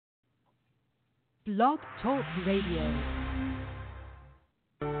Blog Talk Radio.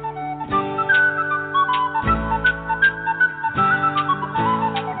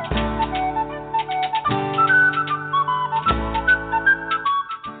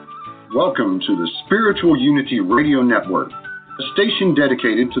 Welcome to the Spiritual Unity Radio Network, a station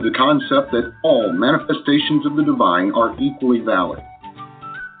dedicated to the concept that all manifestations of the divine are equally valid.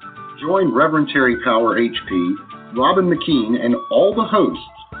 Join Reverend Terry Power HP, Robin McKean, and all the hosts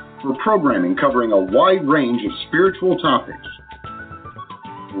for programming covering a wide range of spiritual topics,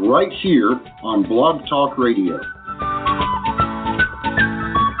 right here on Blog Talk Radio.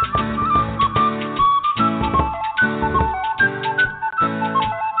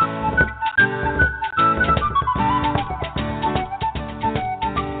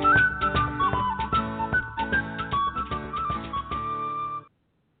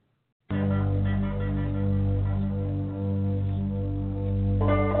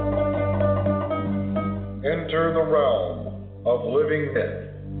 Enter the realm of living myth.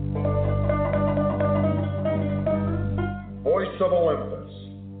 Voice of Olympus,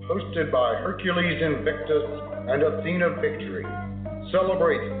 hosted by Hercules Invictus and Athena Victory,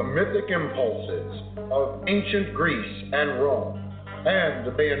 celebrates the mythic impulses of ancient Greece and Rome,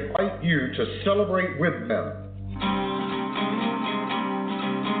 and they invite you to celebrate with them.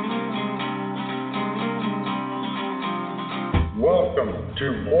 Welcome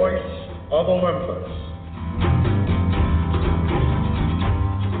to Voice of Olympus.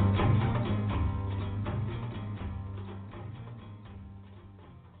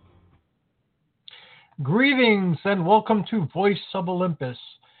 Greetings and welcome to Voice of Olympus.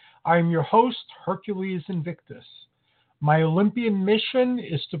 I am your host, Hercules Invictus. My Olympian mission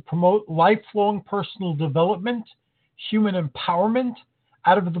is to promote lifelong personal development, human empowerment,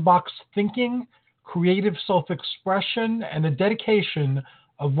 out-of-the-box thinking, creative self-expression, and a dedication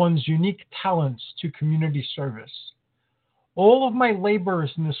of one's unique talents to community service. All of my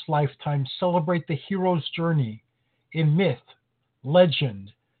labors in this lifetime celebrate the hero's journey in myth,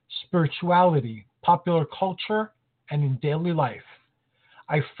 legend, spirituality, popular culture, and in daily life.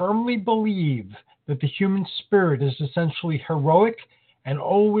 I firmly believe that the human spirit is essentially heroic and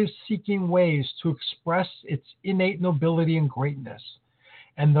always seeking ways to express its innate nobility and greatness,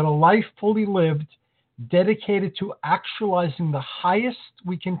 and that a life fully lived, dedicated to actualizing the highest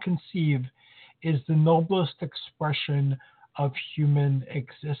we can conceive, is the noblest expression of human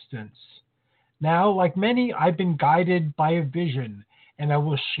existence. Now, like many, I've been guided by a vision, and I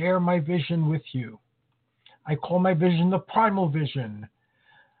will share my vision with you. I call my vision the primal vision.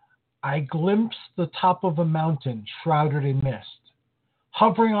 I glimpse the top of a mountain shrouded in mist.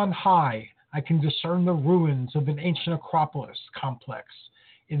 Hovering on high, I can discern the ruins of an ancient Acropolis complex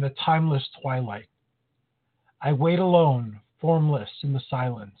in the timeless twilight. I wait alone, formless in the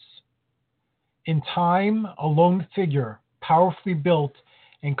silence. In time, a lone figure, powerfully built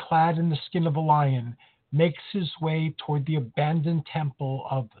and clad in the skin of a lion, makes his way toward the abandoned temple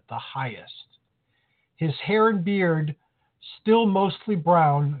of the highest. His hair and beard, still mostly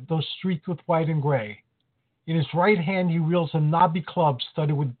brown, though streaked with white and gray. In his right hand he wields a knobby club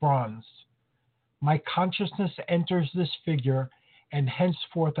studded with bronze. My consciousness enters this figure, and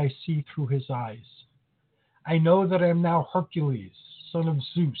henceforth I see through his eyes. I know that I am now Hercules, son of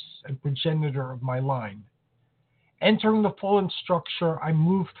Zeus and progenitor of my line. Entering the fallen structure, I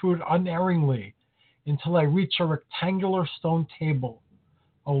move through it unerringly until I reach a rectangular stone table,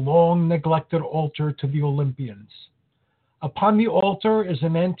 a long neglected altar to the Olympians. Upon the altar is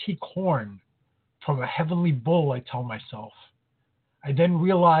an antique horn from a heavenly bull, I tell myself. I then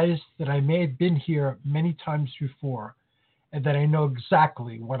realize that I may have been here many times before, and that I know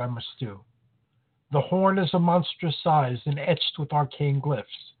exactly what I must do. The horn is a monstrous size and etched with arcane glyphs.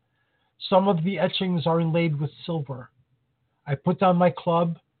 Some of the etchings are inlaid with silver. I put down my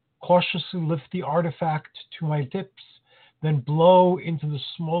club, cautiously lift the artifact to my lips, then blow into the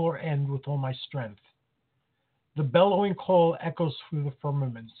smaller end with all my strength. The bellowing call echoes through the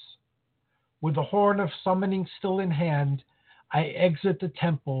firmaments. With the horn of summoning still in hand, I exit the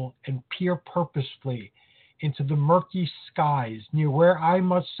temple and peer purposefully into the murky skies near where I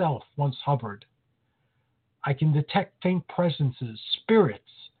myself once hovered. I can detect faint presences,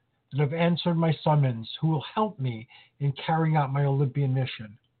 spirits that have answered my summons, who will help me in carrying out my Olympian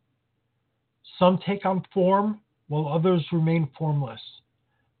mission. Some take on form, while others remain formless.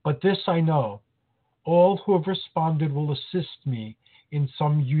 But this I know, all who have responded will assist me in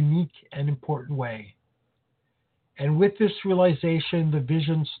some unique and important way. And with this realization, the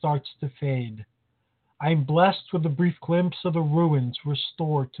vision starts to fade. I am blessed with a brief glimpse of the ruins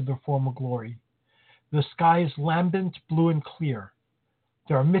restored to their former glory. The sky is lambent, blue and clear.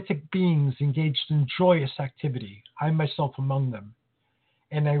 There are mythic beings engaged in joyous activity, I myself among them.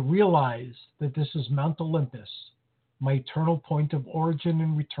 And I realize that this is Mount Olympus, my eternal point of origin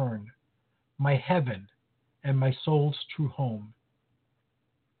and return, my heaven and my soul's true home.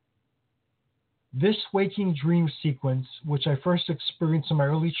 This waking dream sequence, which I first experienced in my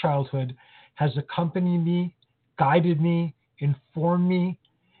early childhood, has accompanied me, guided me, informed me,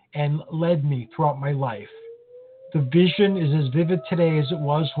 and led me throughout my life. The vision is as vivid today as it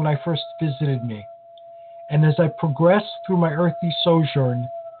was when I first visited me. And as I progress through my earthly sojourn,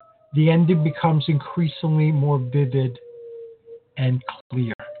 the ending becomes increasingly more vivid and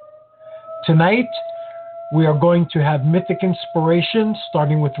clear. Tonight, we are going to have mythic inspiration,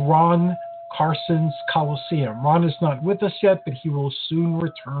 starting with Ron Carson's Colosseum. Ron is not with us yet, but he will soon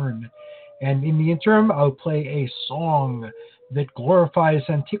return. And in the interim, I'll play a song that glorifies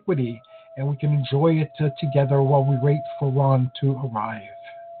antiquity, and we can enjoy it together while we wait for Ron to arrive.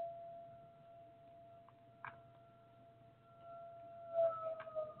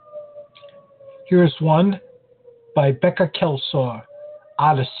 Here's one by Becca Kelsaw,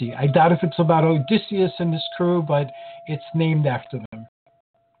 Odyssey. I doubt if it's about Odysseus and his crew, but it's named after them.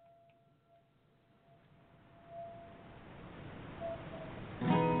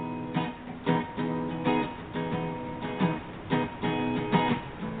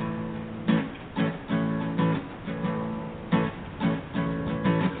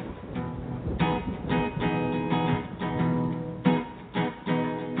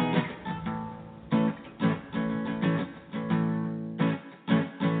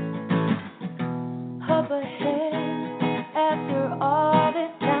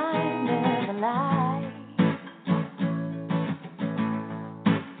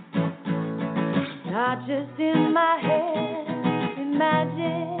 Not just in my head,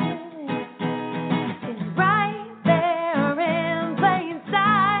 imagine it's right there in plain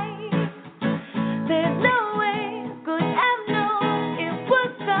sight. There's no way I could have known it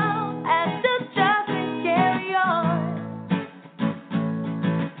would come as just and carry on.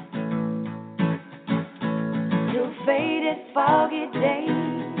 Till faded, foggy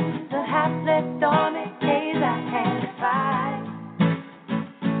days, the half left on a haze I had to fight.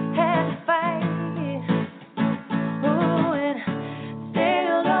 Had to fight.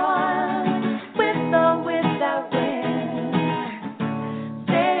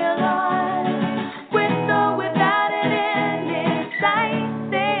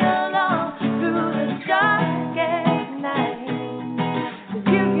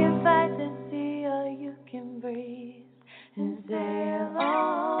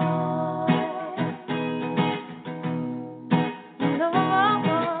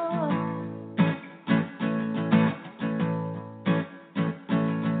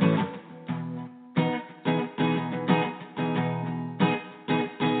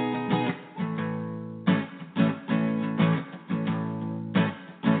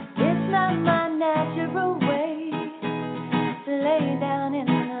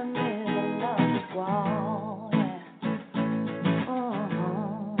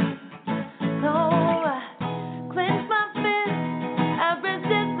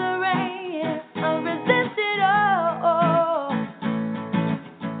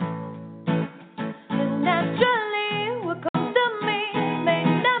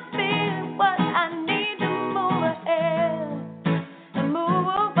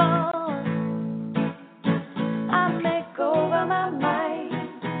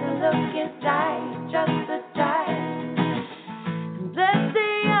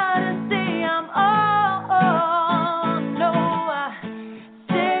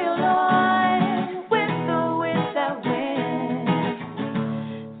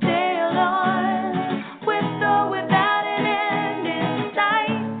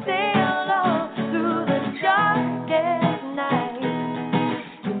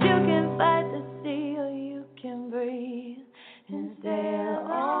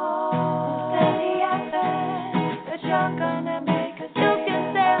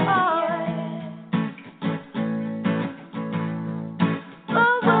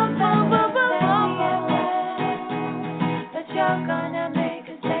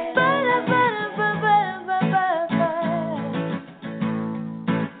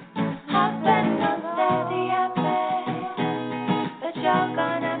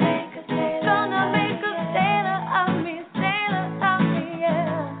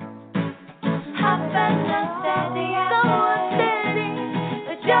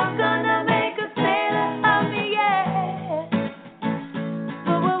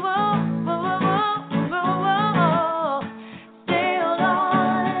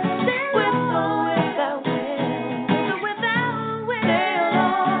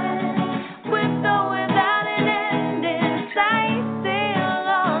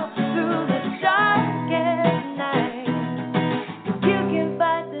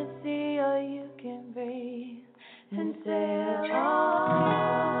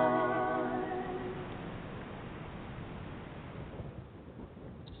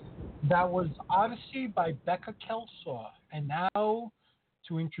 That was Odyssey by Becca Kelsaw. And now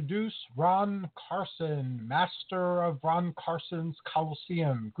to introduce Ron Carson, master of Ron Carson's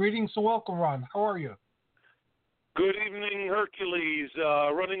Coliseum. Greetings and welcome, Ron. How are you? Good evening, Hercules.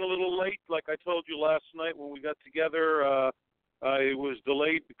 Running a little late, like I told you last night when we got together. I was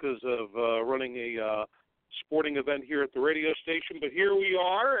delayed because of running a sporting event here at the radio station, but here we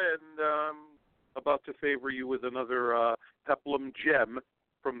are, and about to favor you with another peplum gem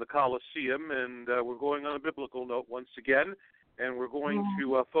from the Coliseum, and we're going on a biblical note once again, and we're going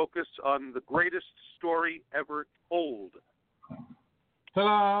to focus on the greatest story ever told.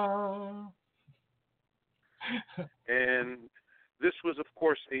 Ta-da! And this was, of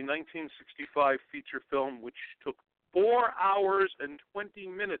course, a 1965 feature film which took 4 hours and 20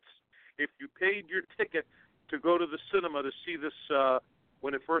 minutes if you paid your ticket to go to the cinema to see this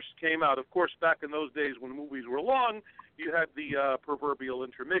when it first came out. Of course, back in those days when movies were long, you had the proverbial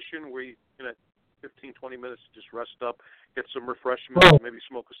intermission where you had 15, 20 minutes to just rest up, get some refreshments, maybe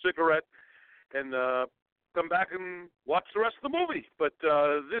smoke a cigarette, and come back and watch the rest of the movie. But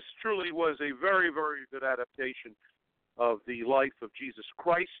this truly was a very, very good adaptation of the life of Jesus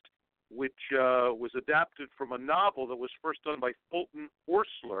Christ, which was adapted from a novel that was first done by Fulton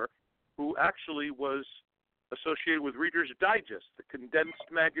Orsler, who actually was associated with Reader's Digest, the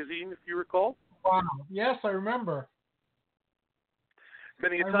condensed magazine, if you recall. Wow. Yes, I remember.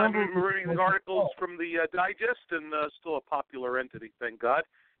 Many a time we were reading articles from the Digest, and still a popular entity, thank God,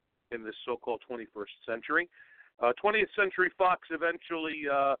 in this so-called 21st century. 20th Century Fox eventually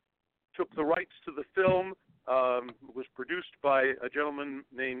took the rights to the film. It was produced by a gentleman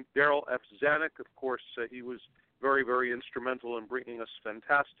named Darrell F. Zanuck. Of course, he was very, very instrumental in bringing us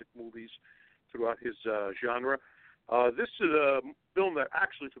fantastic movies throughout his genre. This is a film that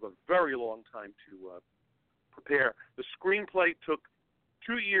actually took a very long time to prepare. The screenplay took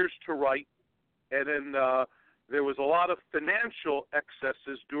 2 years to write, and then there was a lot of financial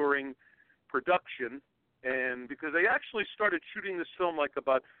excesses during production, and because they actually started shooting this film like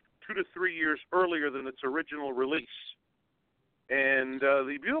about 2 to 3 years earlier than its original release. And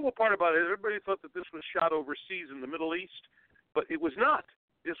the beautiful part about it, everybody thought that this was shot overseas in the Middle East, but it was not.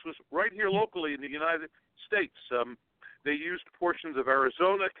 This was right here locally in the United States. They used portions of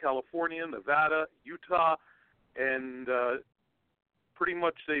Arizona, California, Nevada, Utah, and pretty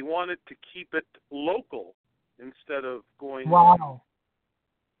much they wanted to keep it local instead of going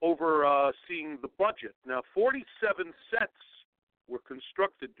overseeing the budget. Now, 47 sets were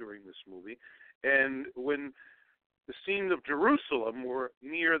constructed during this movie, and when the scene of Jerusalem were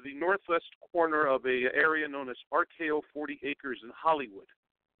near the northwest corner of an area known as RKO 40 Acres in Hollywood.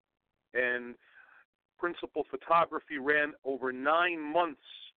 And principal photography ran over 9 months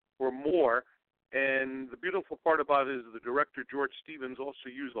or more. And the beautiful part about it is the director, George Stevens, also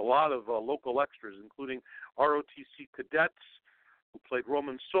used a lot of local extras, including ROTC cadets who played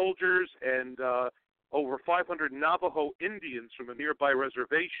Roman soldiers, and over 500 Navajo Indians from a nearby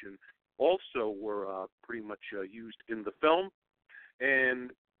reservation also were pretty much used in the film.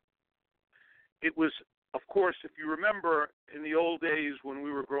 And it was, of course, if you remember, in the old days when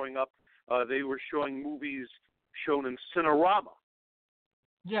we were growing up, they were showing movies shown in Cinerama.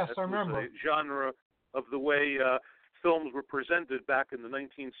 Yes, I remember. That was a genre of the way films were presented back in the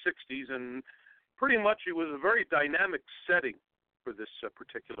 1960s, and pretty much it was a very dynamic setting for this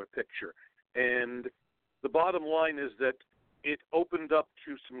particular picture. And the bottom line is that it opened up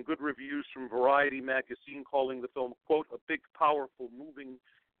to some good reviews from Variety magazine, calling the film, quote, a big, powerful, moving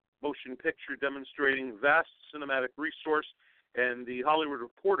motion picture demonstrating vast cinematic resource. And the Hollywood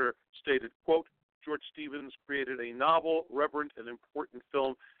Reporter stated, quote, George Stevens created a novel, reverent, and important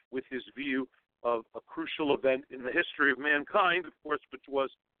film with his view of a crucial event in the history of mankind, of course, which was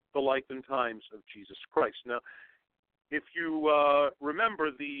the life and times of Jesus Christ. Now, if you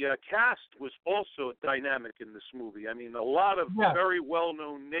remember, the cast was also dynamic in this movie. I mean, a lot of very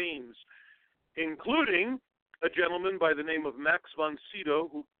well-known names, including a gentleman by the name of Max von Sydow,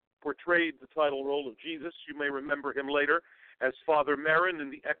 who portrayed the title role of Jesus. You may remember him later as Father Merrin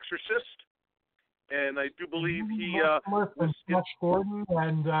in The Exorcist. And I do believe he was Much Gordon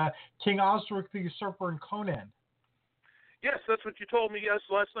and King Osric the Usurper and Conan. Yes, that's what you told me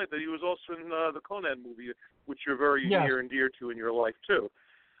last night, that he was also in the Conan movie, which you're very near and dear to in your life, too.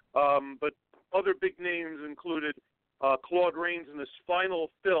 But other big names included Claude Rains in his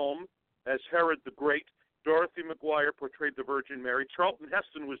final film as Herod the Great. Dorothy McGuire portrayed the Virgin Mary. Charlton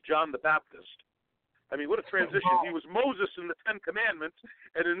Heston was John the Baptist. I mean, what a transition. He was Moses in the Ten Commandments,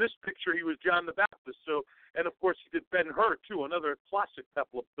 and in this picture he was John the Baptist. So, and of course he did Ben-Hur, too, another classic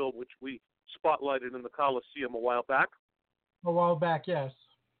peplum film, which we spotlighted in the Coliseum a while back. A while back, yes.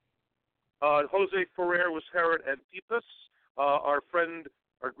 Jose Ferrer was Herod Antipas. Our friend,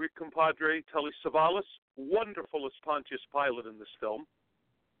 our Greek compadre, Telly Savalas, wonderful as Pontius Pilate in this film.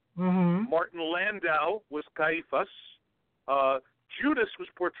 Mm-hmm. Martin Landau was Caiaphas. Judas was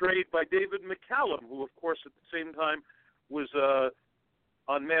portrayed by David McCallum, who, of course, at the same time was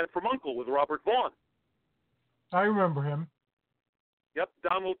on Man from U.N.C.L.E. with Robert Vaughn. I remember him. Yep,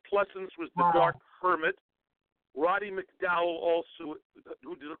 Donald Pleasence was the Dark Hermit. Roddy McDowell also,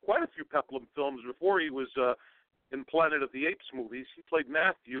 who did quite a few Peplum films before he was in Planet of the Apes movies. He played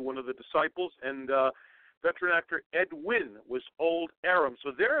Matthew, one of the disciples, and veteran actor Ed Wynn was Old Aram.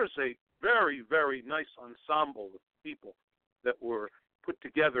 So there's a very, very nice ensemble of people that were put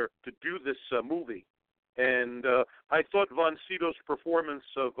together to do this movie. And I thought Von Sydow's performance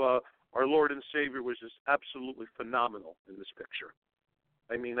of our Lord and Savior was just absolutely phenomenal in this picture.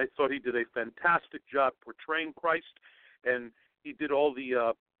 I mean, I thought he did a fantastic job portraying Christ, and he did all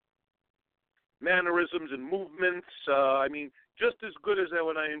the mannerisms and movements. I mean, just as good as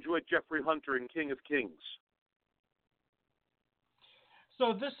when I enjoyed Jeffrey Hunter in King of Kings.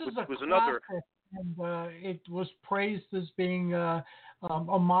 So this is a classic, and it was praised as being a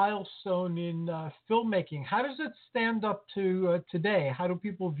milestone in filmmaking. How does it stand up to today? How do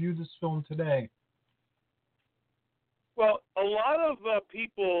people view this film today? Well, a lot of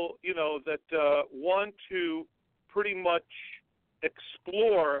people, that want to pretty much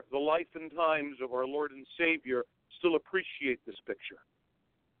explore the life and times of our Lord and Savior still appreciate this picture.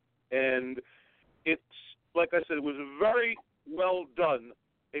 And it's, like I said, it was very well done,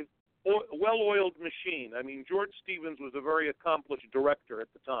 a well-oiled machine. I mean, George Stevens was a very accomplished director at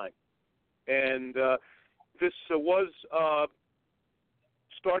the time. And this was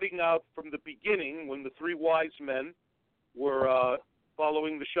starting out from the beginning when the three wise men were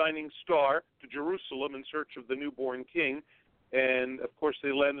following the shining star to Jerusalem in search of the newborn king. And, of course,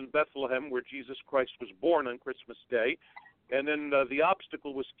 they landed in Bethlehem where Jesus Christ was born on Christmas Day. And then the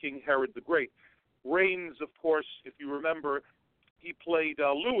obstacle was King Herod the Great. Raines, of course, if you remember, he played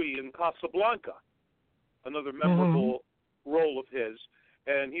Louis in Casablanca, another memorable role of his.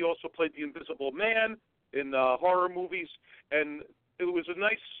 And he also played the Invisible Man in horror movies. And it was a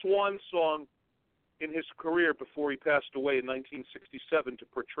nice swan song in his career before he passed away in 1967 to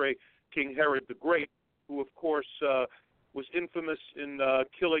portray King Herod the Great, who, of course, was infamous in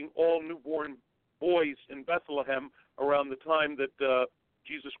killing all newborn boys in Bethlehem around the time that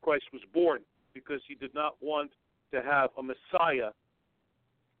Jesus Christ was born, because he did not want to have a Messiah,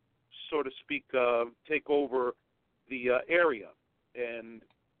 so to speak, take over the area. And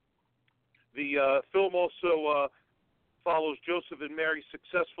the film also follows Joseph and Mary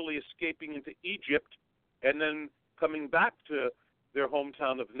successfully escaping into Egypt and then coming back to their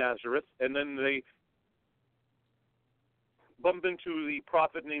hometown of Nazareth. And then they bump into the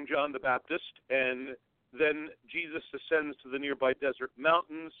prophet named John the Baptist. And then Jesus ascends to the nearby desert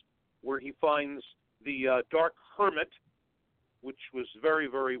mountains where he finds the Dark Hermit, which was very,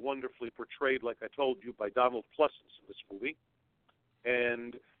 very wonderfully portrayed, like I told you, by Donald Pleasence in this movie.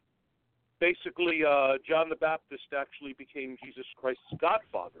 And basically, John the Baptist actually became Jesus Christ's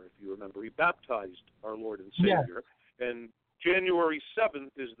godfather, if you remember. He baptized our Lord and Savior. Yes. And January 7th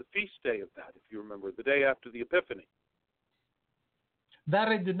is the feast day of that, if you remember, the day after the Epiphany. That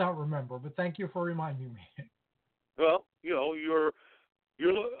I did not remember, but thank you for reminding me. Well, our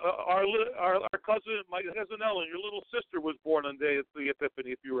cousin, my cousin Ellen, your little sister was born on the day of the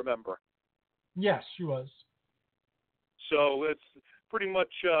Epiphany, if you remember. Yes, she was. So it's pretty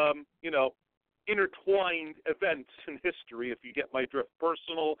much, intertwined events in history, if you get my drift,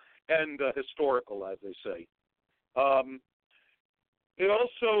 personal and historical, as they say. It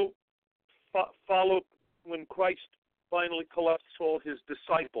also followed when Christ finally collects all his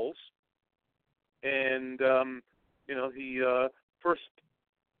disciples, and, he first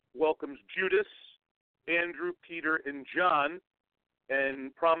welcomes Judas, Andrew, Peter, and John,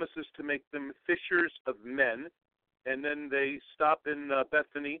 and promises to make them fishers of men. And then they stop in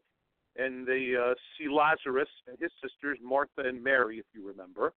Bethany, and they see Lazarus and his sisters, Martha and Mary, if you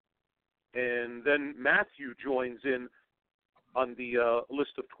remember. And then Matthew joins in on the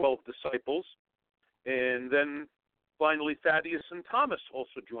list of 12 disciples. And then finally Thaddeus and Thomas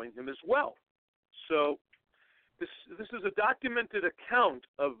also join him as well. So this is a documented account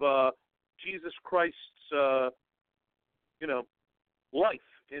of Jesus Christ's, life,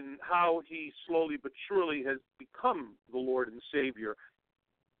 and how he slowly but surely has become the Lord and Savior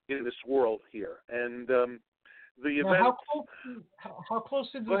in this world here. And the event. How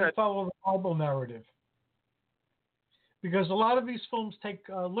closely does it follow the Bible narrative? Because a lot of these films take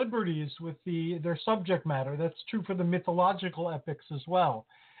liberties with their subject matter. That's true for the mythological epics as well.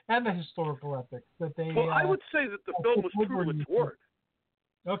 and the historical epic that they. Well, I would say that the film was true to its word.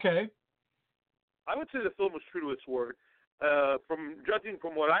 Okay. I would say the film was true to its word. From judging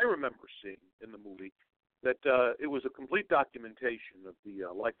from what I remember seeing in the movie, that it was a complete documentation of the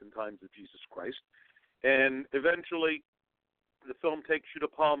life and times of Jesus Christ. And eventually, the film takes you to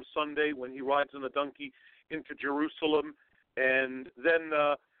Palm Sunday when he rides on a donkey into Jerusalem. And then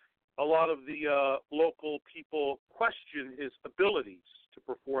a lot of the local people question his abilities to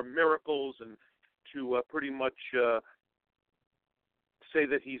perform miracles and to pretty much say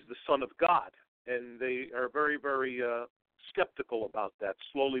that he's the Son of God. And they are very, very skeptical about that,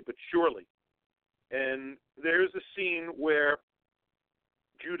 slowly but surely. And there's a scene where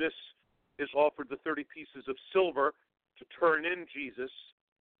Judas is offered the 30 pieces of silver to turn in Jesus,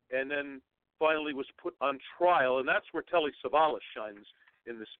 and then finally was put on trial. And that's where Telly Savalas shines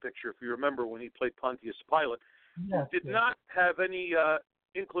in this picture, if you remember when he played Pontius Pilate, Yes, who did not have any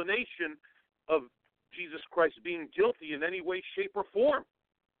inclination of Jesus Christ being guilty in any way, shape, or form.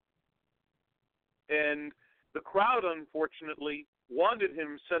 And the crowd, unfortunately, wanted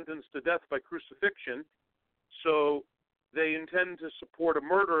him sentenced to death by crucifixion, so they intend to support a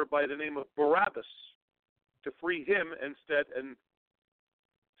murderer by the name of Barabbas to free him instead and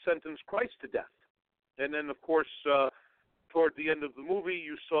sentence Christ to death. And then, of course, toward the end of the movie,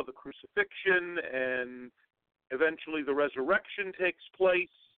 you saw the crucifixion, and eventually the resurrection takes place,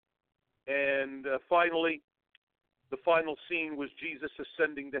 and finally, the final scene was Jesus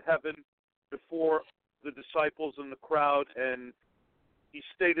ascending to heaven before the disciples and the crowd, and he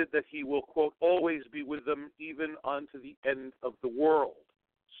stated that he will, quote, always be with them even unto the end of the world.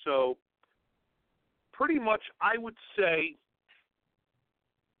 So pretty much I would say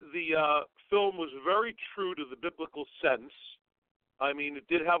the film was very true to the biblical sense. I mean, it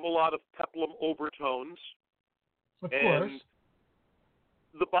did have a lot of peplum overtones. Of and course.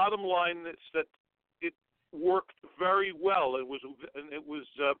 The bottom line is that it worked very well. It was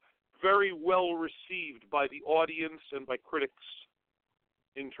very well received by the audience and by critics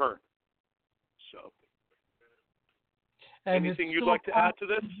in turn. So, And anything it's you'd still like to add to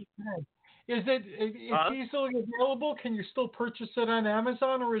this? Is it's easily available? Can you still purchase it on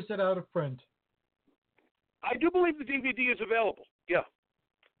Amazon, or is it out of print? I do believe the DVD is available. Yeah,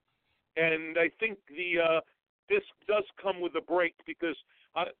 and I think the disc does come with a break because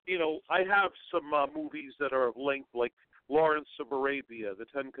I have some movies that are of length, like Lawrence of Arabia, The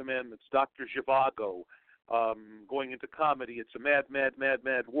Ten Commandments, Dr. Zhivago. Going into comedy, it's a mad, mad, mad,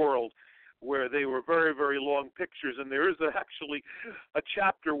 mad world, where they were very, very long pictures, and there is actually a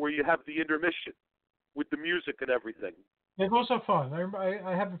chapter where you have the intermission with the music and everything. Yeah, those are fun.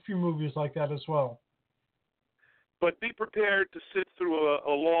 I have a few movies like that as well. But be prepared to sit through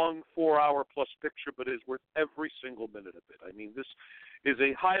a long 4-hour-plus picture, but it is worth every single minute of it. I mean, this is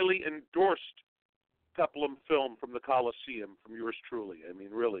a highly endorsed peplum film from the Coliseum, from yours truly. I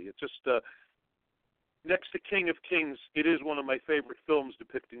mean, really, it's just next to King of Kings, it is one of my favorite films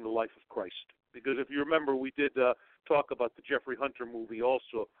depicting the life of Christ. Because if you remember, we did talk about the Jeffrey Hunter movie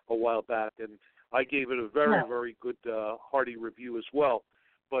also a while back, and I gave it a very, very good, hearty review as well.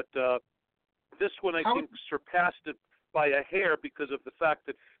 But this one, I think, surpassed it by a hair because of the fact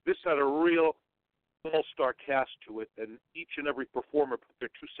that this had a real all-star cast to it, and each and every performer put their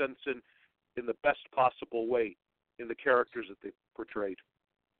 2 cents in the best possible way in the characters that they portrayed.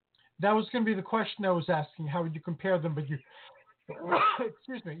 That was going to be the question I was asking. How would you compare them? But you,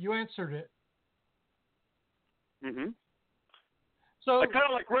 excuse me, you answered it. Mm-hmm. So I kind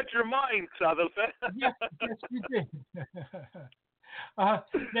of read your mind, Sadaf. yes, you did.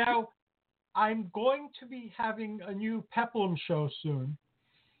 Now, I'm going to be having a new peplum show soon,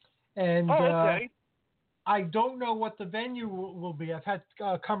 and okay. I don't know what the venue will be. I've had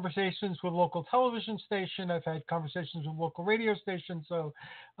conversations with local television station. I've had conversations with local radio stations. So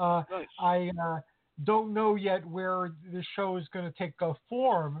Nice. I don't know yet where the show is going to take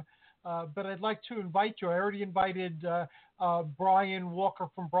form. But I'd like to invite you. I already invited Brian Walker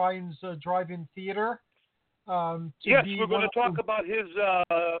from Brian's Drive-In Theater. Yes, we're going to talk about his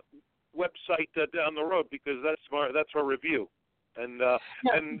website down the road because that's our review. And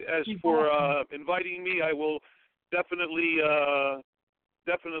and as for inviting me, I will definitely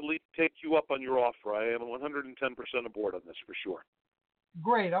take you up on your offer. I am 110% aboard on this for sure.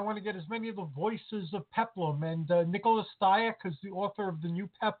 Great. I want to get as many of the voices of peplum. And Nicholas Styak is the author of the new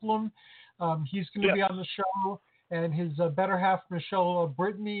peplum. He's going to be on the show. And his better half, Michelle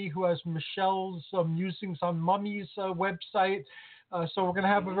Brittany, who has Michelle's musings on Mummy's website. So we're going to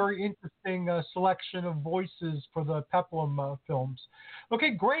have a very interesting selection of voices for the peplum films. Okay,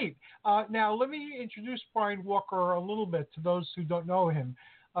 great. Now let me introduce Brian Walker a little bit to those who don't know him.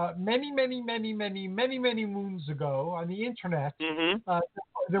 many moons ago on the internet,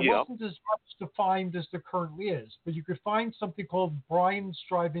 there Yeah. wasn't as much defined as there currently is. But you could find something called Brian's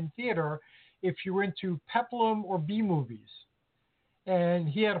Drive-In Theater if you're into Peplum or B movies. And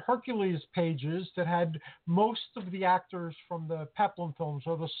he had Hercules pages that had most of the actors from the Peplum films,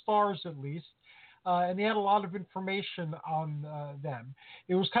 or the stars at least. And he had a lot of information on them.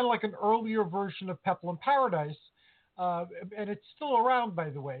 It was kind of like an earlier version of Peplum Paradise, and it's still around,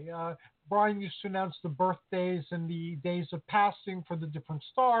 by the way. Brian used to announce the birthdays and the days of passing for the different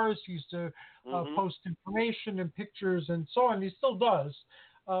stars. He used to post information and pictures and so on. He still does,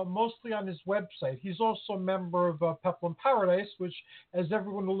 mostly on his website. He's also a member of Peplum Paradise, which, as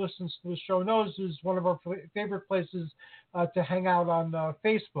everyone who listens to the show knows, is one of our favorite places to hang out on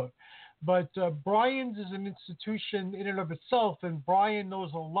Facebook. But Brian's is an institution in and of itself, and Brian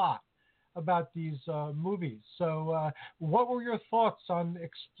knows a lot about these movies. So what were your thoughts on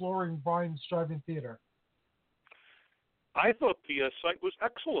exploring Brian's Drive-In Theater? I thought the site was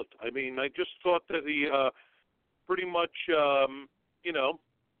excellent. I mean, I just thought that he pretty much,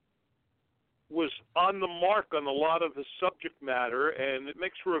 was on the mark on a lot of the subject matter, and it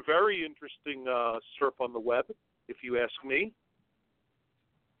makes for a very interesting surf on the web, if you ask me.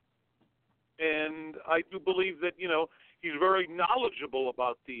 And I do believe that, he's very knowledgeable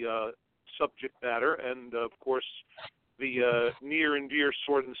about the subject matter, and, of course, the near and dear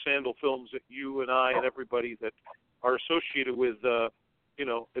Sword and Sandal films that you and I and everybody that are associated with,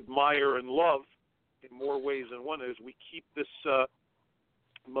 admire and love in more ways than one, as we keep this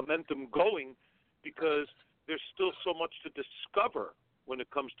momentum going, because there's still so much to discover when it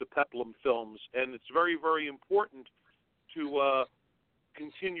comes to Peplum films, and it's very, very important to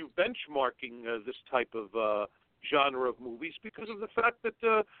continue benchmarking this type of genre of movies, because of the fact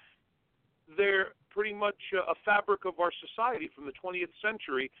that they're pretty much a fabric of our society from the 20th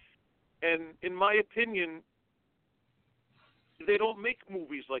century, and in my opinion, they don't make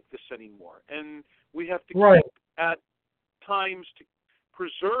movies like this anymore, and we have to keep at times to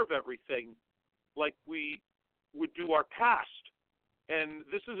preserve everything like we would do our past, and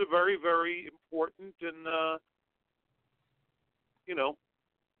this is a very, very important and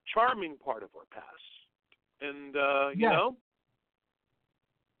charming part of our past, and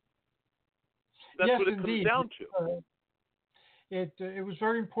that's what it comes down to. It was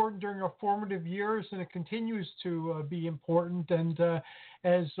very important during our formative years, and it continues to be important. And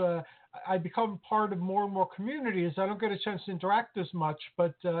as I become part of more and more communities, I don't get a chance to interact as much,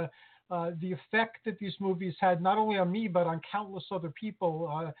 but the effect that these movies had, not only on me, but on countless other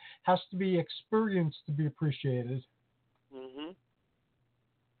people, has to be experienced to be appreciated. Mm-hmm.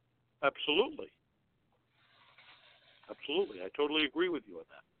 Absolutely. I totally agree with you on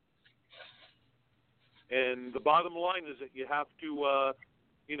that. And the bottom line is that you have to,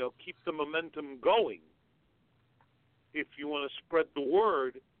 keep the momentum going if you want to spread the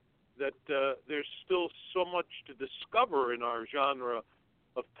word that there's still so much to discover in our genre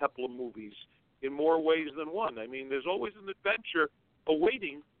of Peplum movies in more ways than one. I mean, there's always an adventure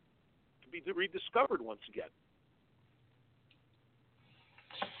awaiting to be rediscovered once again.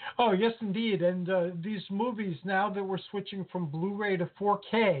 Oh, yes, indeed. And these movies, now that we're switching from Blu-ray to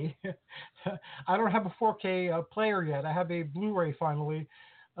 4K, I don't have a 4K player yet. I have a Blu-ray finally.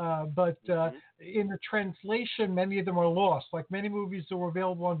 But in the translation, many of them are lost. Like many movies that were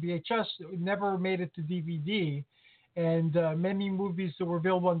available on VHS never made it to DVD. And many movies that were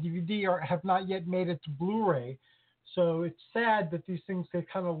available on DVD have not yet made it to Blu-ray. So it's sad that these things get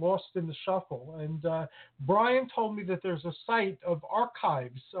kind of lost in the shuffle. And Brian told me that there's a site of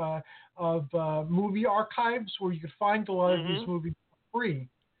archives, movie archives, where you could find a lot of these movies for free.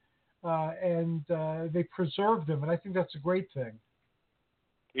 And they preserve them, and I think that's a great thing.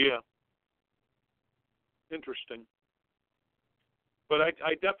 Yeah. Interesting. But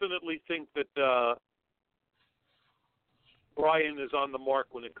I definitely think that Brian is on the mark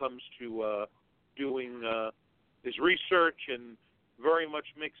when it comes to doing his research, and very much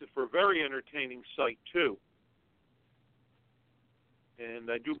makes it for a very entertaining site, too.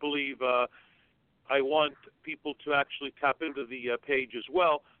 And I do believe I want people to actually tap into the page as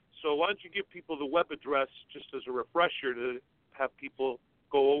well. So why don't you give people the web address just as a refresher to have people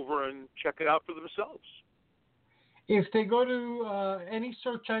go over and check it out for themselves? If they go to any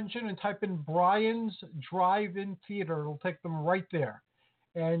search engine and type in Brian's Drive-In Theater, it'll take them right there.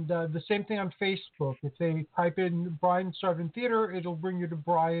 And the same thing on Facebook. If they type in Brian's Drive-In Theater, it'll bring you to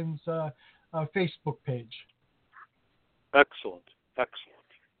Brian's Facebook page. Excellent.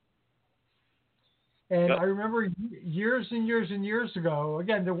 And yep. I remember years and years and years ago,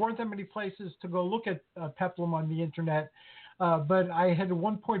 again, there weren't that many places to go look at Peplum on the internet. but I had at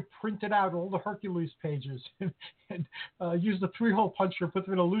one point printed out all the Hercules pages and used a 3-hole puncher, put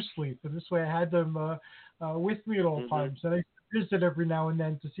them in a loose leaf, and this way I had them with me at all times. And I visit every now and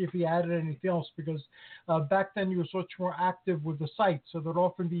then to see if he added anything else, because back then he was much more active with the site, so there'd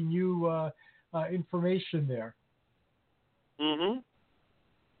often be new information there. Mm-hmm.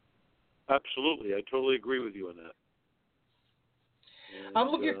 Absolutely. I totally agree with you on that. And, I'm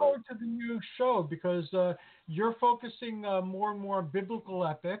looking forward to the new show because you're focusing more and more on biblical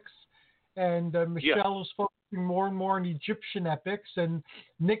epics, and Michelle is focusing more and more on Egyptian epics, and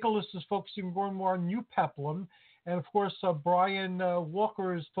Nicholas is focusing more and more on New Peplum, and of course Brian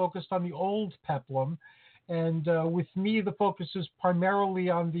Walker is focused on the Old Peplum, and with me the focus is primarily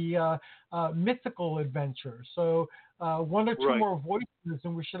on the mythical adventure. So one or two more voices,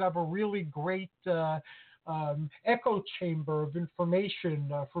 and we should have a really great echo chamber of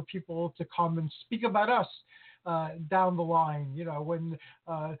information for people to come and speak about us down the line. You know, when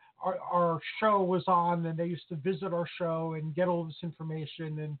our show was on and they used to visit our show and get all this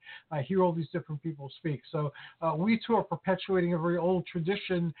information and hear all these different people speak. So we too are perpetuating a very old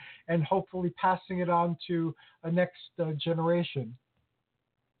tradition and hopefully passing it on to a next generation.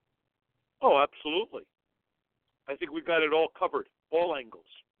 Oh, absolutely. I think we've got it all covered, all angles.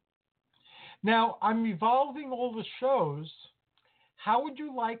 Now, I'm evolving all the shows. How would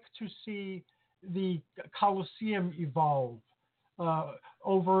you like to see the Coliseum evolve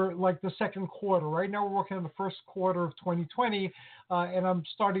over like the second quarter? Right now we're working on the first quarter of 2020, and I'm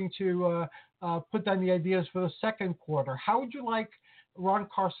starting to put down the ideas for the second quarter. How would you like Ron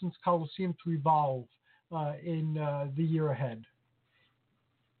Carson's Coliseum to evolve in the year ahead?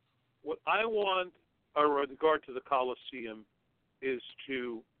 What I want in regard to the Coliseum is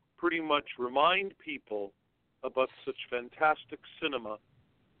to pretty much remind people about such fantastic cinema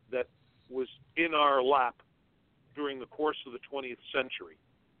that was in our lap during the course of the 20th century.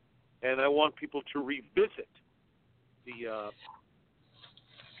 And I want people to revisit the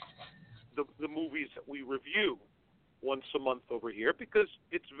movies that we review once a month over here, because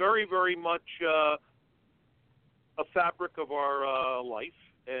it's very, very much a fabric of our life.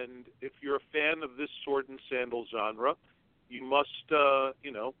 And if you're a fan of this sword and sandal genre, you must,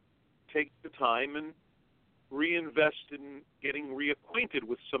 take the time and reinvest in getting reacquainted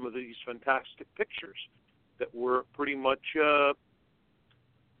with some of these fantastic pictures that were pretty much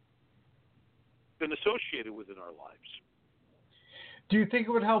been associated with in our lives. Do you think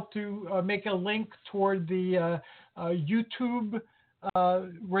it would help to make a link toward the YouTube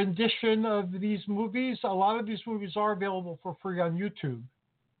rendition of these movies? A lot of these movies are available for free on YouTube.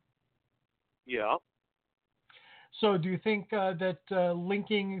 Yeah. So do you think that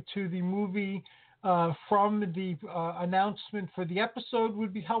linking to the movie from the announcement for the episode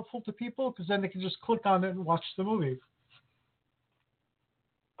would be helpful to people? Because then they can just click on it and watch the movie.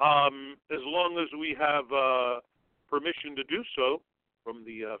 As long as we have permission to do so from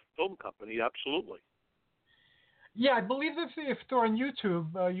the film company, absolutely. Yeah, I believe if they're on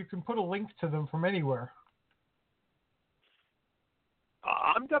YouTube, you can put a link to them from anywhere.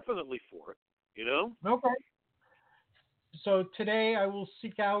 I'm definitely for it, Okay. So today I will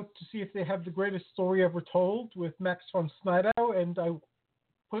seek out to see if they have the greatest story ever told with Max von Sydow, and I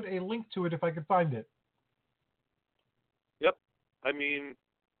put a link to it if I could find it. Yep. I mean,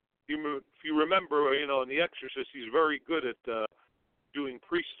 if you remember, in The Exorcist, he's very good at doing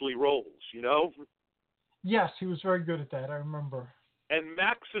priestly roles, Yes, he was very good at that, I remember. And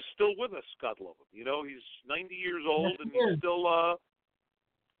Max is still with us, God love him. He's 90 years old, and he's still,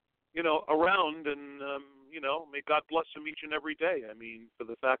 around, and, may God bless him each and every day. I mean, for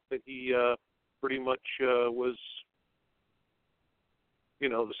the fact that he pretty much was,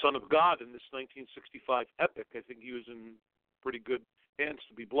 the Son of God in this 1965 epic. I think he was in pretty good hands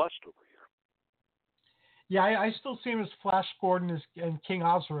to be blessed over here. Yeah, I still see him as Flash Gordon and King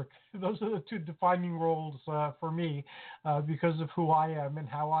Osric. Those are the two defining roles for me because of who I am and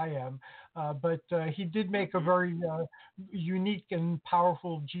how I am. But he did make a very unique and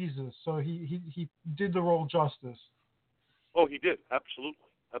powerful Jesus. So he did the role justice. Oh, he did. Absolutely.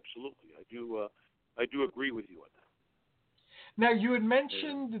 Absolutely. I do agree with you on that. Now, you had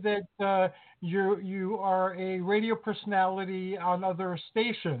mentioned that you are a radio personality on other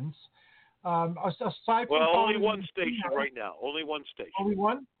stations. Aside from only one station right now. Only one station. Only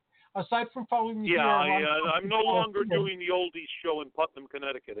one? Aside from following me I'm no longer doing the oldies show in Putnam,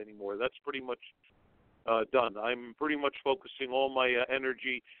 Connecticut anymore. That's pretty much done. I'm pretty much focusing all my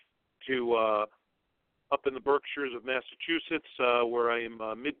energy to up in the Berkshires of Massachusetts, where I am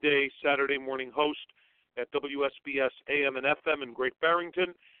midday Saturday morning host at WSBS AM and FM in Great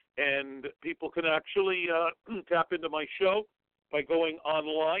Barrington, And people can actually tap into my show by going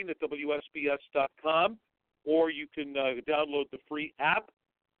online at WSBS.com, or you can download the free app.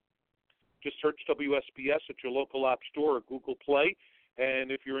 Just search WSBS at your local app store or Google Play.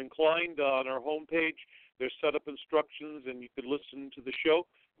 And if you're inclined, on our homepage, there's setup instructions, and you can listen to the show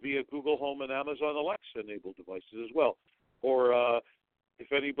via Google Home and Amazon Alexa-enabled devices as well. Or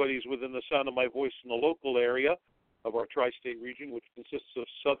if anybody's within the sound of my voice in the local area of our tri-state region, which consists of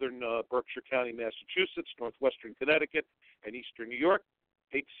southern Berkshire County, Massachusetts, northwestern Connecticut, and eastern New York,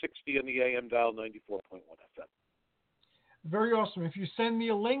 860 on the AM dial, 94.1 FM. Very awesome. If you send me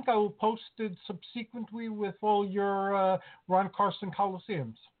a link, I will post it subsequently with all your Ron Carson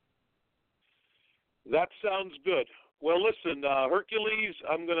Coliseums. That sounds good. Well, listen, Hercules,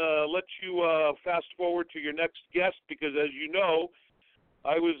 I'm going to let you fast forward to your next guest because, as you know,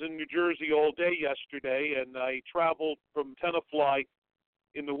 I was in New Jersey all day yesterday, and I traveled from Tenafly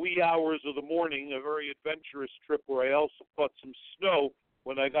in the wee hours of the morning, a very adventurous trip where I also caught some snow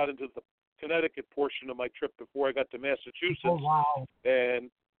when I got into the Connecticut portion of my trip before I got to Massachusetts. Oh, wow.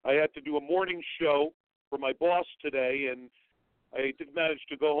 And I had to do a morning show for my boss today, and I did manage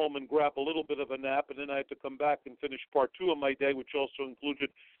to go home and grab a little bit of a nap, and then I had to come back and finish part 2 of my day, which also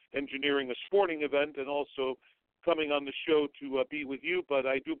included engineering a sporting event and also coming on the show to be with you. But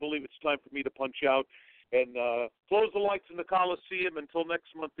I do believe it's time for me to punch out and close the lights in the Coliseum until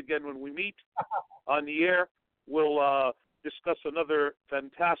next month again when we meet on the air. We'll discuss another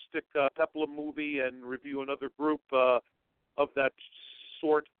fantastic Peplum movie and review another group of that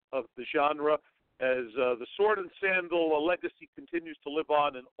sort of the genre, as the Sword and Sandal legacy continues to live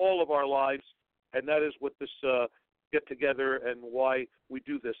on in all of our lives, and that is what this get-together and why we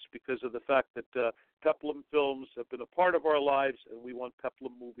do this, because of the fact that Peplum films have been a part of our lives, and we want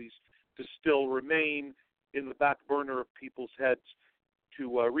Peplum movies to still remain in the back burner of people's heads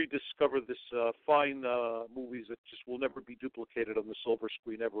to rediscover this fine movies that just will never be duplicated on the silver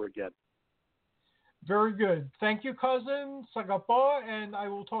screen ever again. Very good. Thank you, cousin Sagapo, and I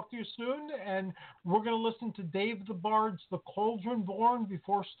will talk to you soon. And we're going to listen to Dave the Bard's The Cauldron Born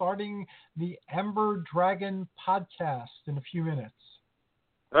before starting the Ember Dragon podcast in a few minutes.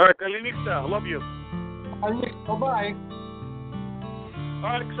 All right, Kalinista, I love you. Bye-bye. All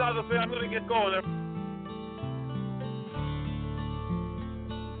right, Xavier, I'm going to get going there.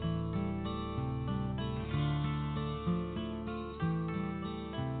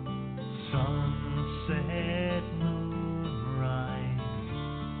 Sunset, moonrise,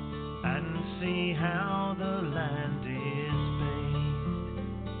 and see how the land is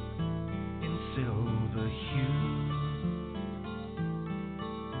bathed in silver hue.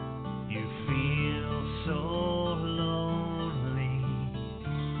 You feel so lonely.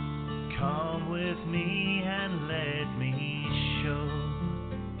 Come with me and let me show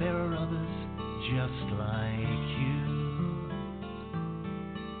there are others just like you,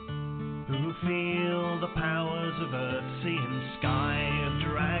 who feel the powers of earth, sea and sky, of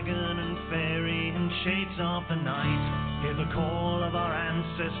dragon and fairy and shades of the night. Hear the call of our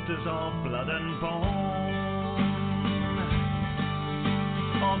ancestors of blood and bone,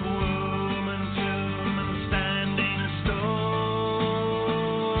 of womb and tomb and standing stone.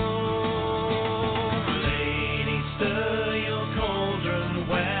 Lady, stir your cauldron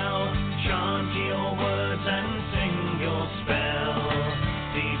well, chant your words and sing your spell.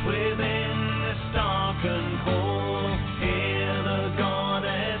 Deep within this darkened hall, hear the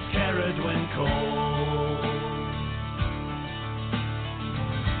goddess Caradwyn call.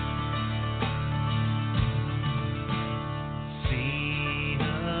 See a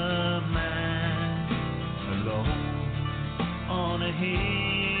man alone on a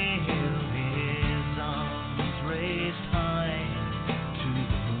hill, his arms raised high to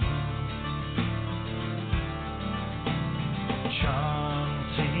the moon.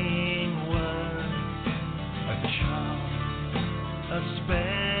 Chanting words, a charm, a spell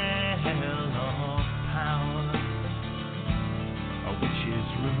of power, a witch's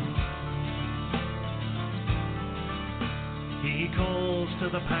rune. He calls to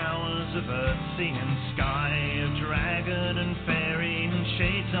the powers of earth, sea and sky, of dragon and fairy and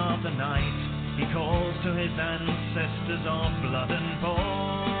shades of the night. He calls to his ancestors of blood and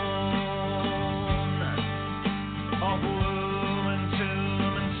bone, of womb and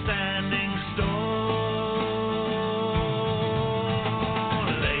tomb and standing stone.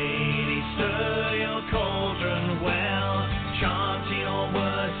 Lady, stir your cauldron well, chant your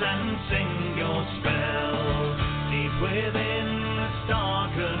words and sing your spell. Deep within this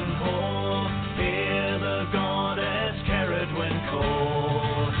darkened hall, hear the goddess Caradwyn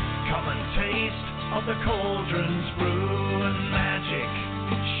call. Come and taste of the cauldron's brew and magic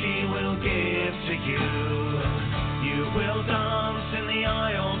she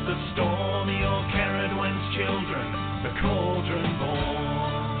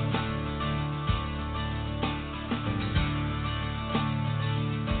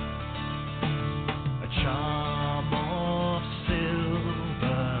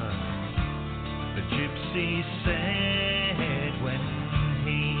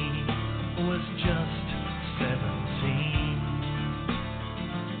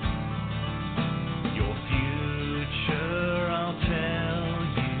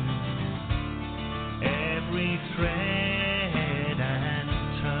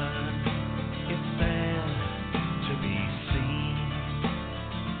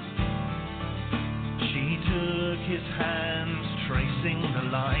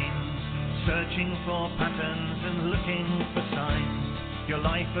lines, searching for patterns and looking for signs. Your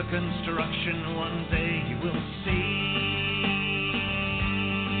life a construction, one day you will see.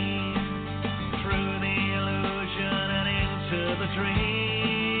 Through the illusion and into the dream.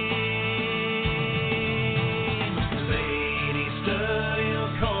 Lady, stir your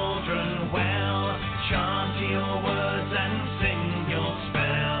cauldron well, chant your words and sing your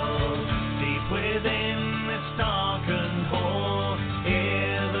spell. Deep within this darkened hall,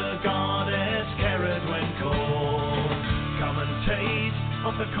 hear the goddess Kered when called. Come and taste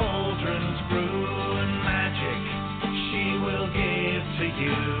of the cauldron's brew and magic she will give to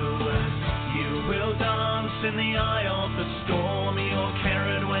you. You will dance in the eye of the storm, your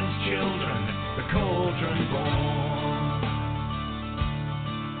Keredwen's children, the cauldron born.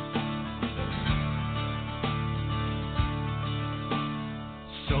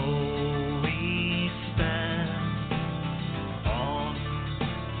 So we stand on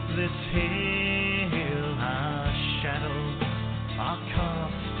this hill, our shadows are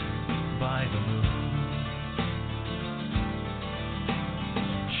cast by the moon.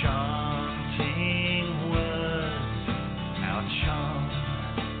 Chanting words, our charm,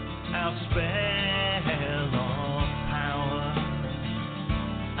 our spell of power,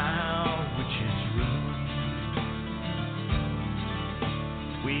 our witch's rune.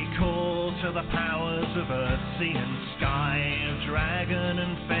 We call to the powers of earth, sea and sky, of dragon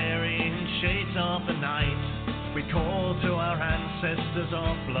and fairy and shades of the night. We call to our ancestors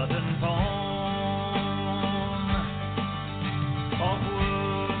of blood and bone, of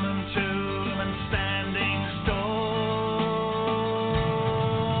womb and tomb and standing stone.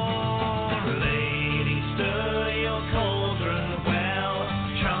 Lady, stir your cauldron well,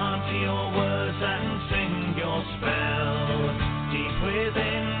 chant your words and sing your spell. Deep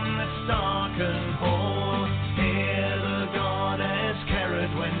within this darkened hall, hear the goddess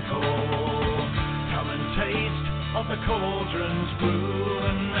Kered when called. Come and taste of the cauldron's brew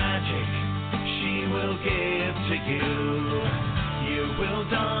and magic she will give to you. You will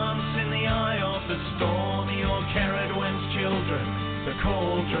dance in the eye of the storm, your Keredwen's children, the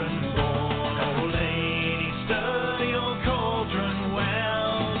cauldron born. Oh lady, stir your cauldron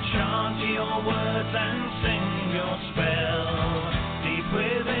well, chant your words and sing your spell. Deep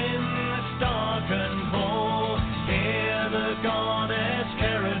within this darkened hall, hear the goddess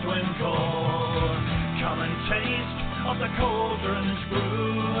Keredwen call. Come and taste of the cauldron's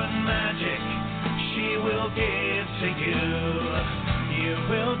brew and magic she will give to you. You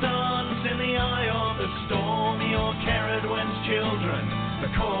will dance in the eye of the storm, your Keredwen's children, the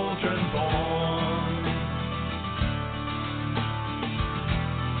cauldron born.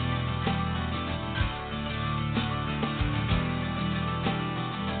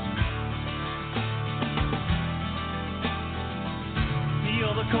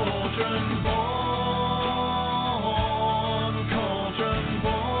 You're the cauldron born, cauldron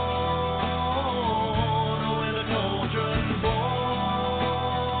born, we're the cauldron born,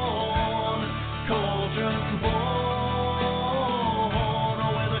 cauldron born,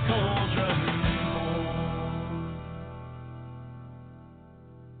 we're the cauldron born.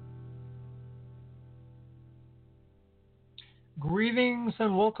 Greetings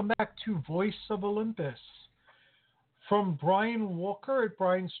and welcome back to Voice of Olympus. From Brian Walker at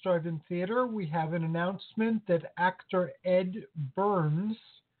Brian's Drive-In Theater, we have an announcement that actor Ed Burns,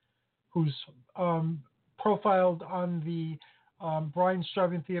 who's profiled on the Brian's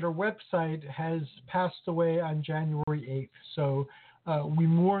Drive-In Theater website, has passed away on January 8th. So we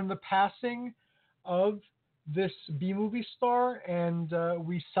mourn the passing of this B-movie star, and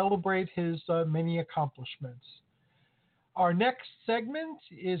we celebrate his many accomplishments. Our next segment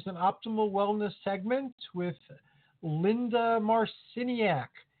is an Optimal Wellness segment with Linda Marciniak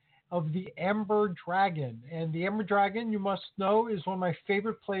of the Amber Dragon. And the Amber Dragon, you must know, is one of my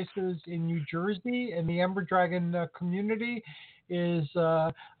favorite places in New Jersey. And the Amber Dragon community is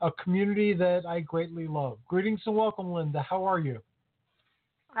a community that I greatly love. Greetings and welcome, Linda. How are you?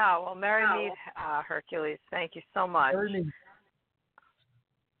 Oh, well, Mary Mead, Hercules, thank you so much.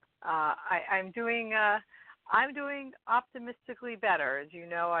 I'm doing optimistically better. As you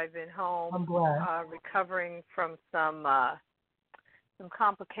know, I've been home recovering from some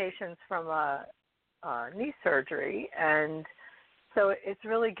complications from a knee surgery, and so it's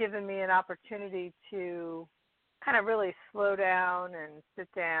really given me an opportunity to kind of really slow down and sit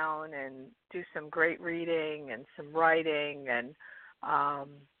down and do some great reading and some writing. And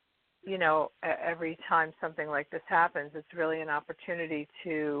every time something like this happens, it's really an opportunity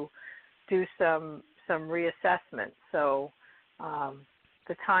to do some reassessment. So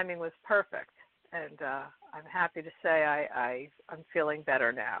the timing was perfect. and I'm happy to say I'm feeling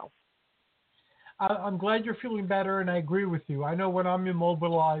better now. I'm glad you're feeling better, and I agree with you. I know when I'm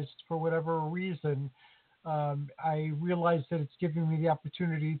immobilized for whatever reason, I realize that it's giving me the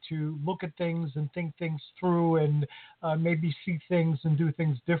opportunity to look at things and think things through, and maybe see things and do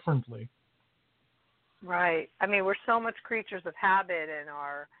things differently. Right. I mean, we're so much creatures of habit, and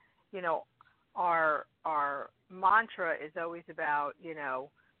our mantra is always about,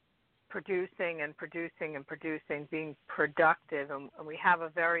 producing and producing and producing, being productive, and we have a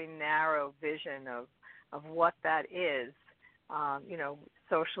very narrow vision of what that is.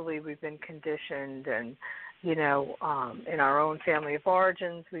 Socially we've been conditioned, and in our own family of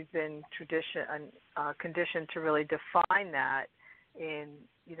origins we've been conditioned to really define that in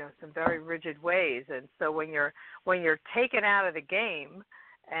some very rigid ways. And so when you're taken out of the game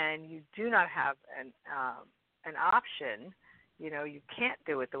and you do not have an option, you can't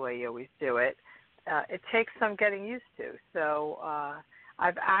do it the way you always do it. It takes some getting used to. So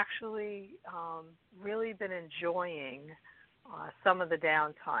I've actually really been enjoying some of the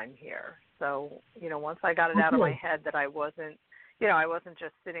downtime here. So, once I got it out of my head that I wasn't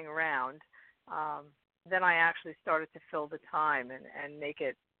just sitting around, then I actually started to fill the time and make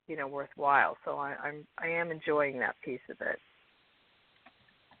it, worthwhile. So I am enjoying that piece of it.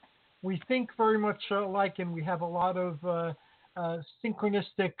 We think very much alike, and we have a lot of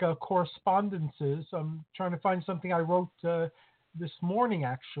synchronistic correspondences. I'm trying to find something I wrote this morning,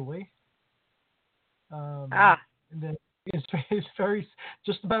 actually. And it's very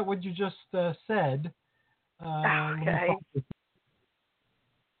just about what you just said. Okay.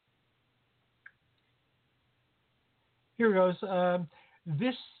 Here goes.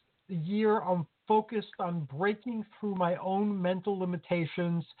 This year, I'm focused on breaking through my own mental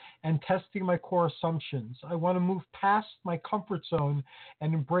limitations and testing my core assumptions. I want to move past my comfort zone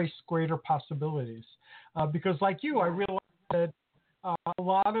and embrace greater possibilities. Because like you, I realized that a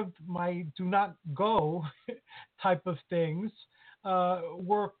lot of my do not go type of things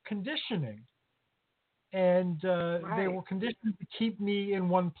were conditioning. And they were conditioned to keep me in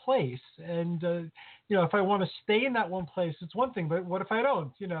one place. And, if I want to stay in that one place, it's one thing, but what if I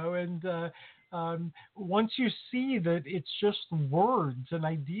don't, and once you see that it's just words and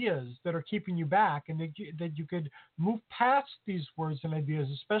ideas that are keeping you back, and that you could move past these words and ideas,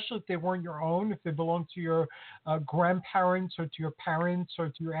 especially if they weren't your own, if they belonged to your grandparents or to your parents or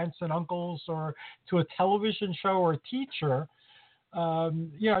to your aunts and uncles or to a television show or a teacher,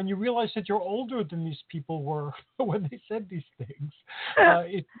 and you realize that you're older than these people were when they said these things.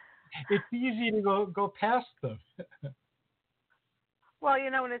 It's easy to go past them. Well,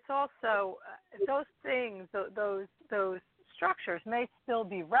 and it's also those things, those structures may still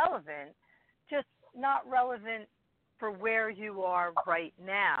be relevant, just not relevant for where you are right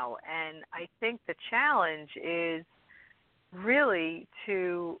now. And I think the challenge is really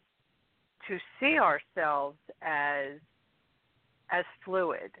to see ourselves as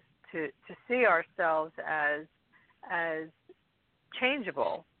fluid, to see ourselves as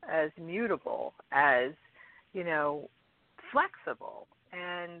changeable, as mutable, as flexible.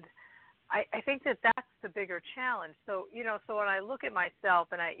 And I think that that's the bigger challenge. So so when I look at myself,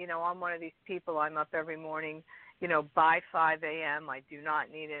 and I'm one of these people, I'm up every morning by 5 a.m. I do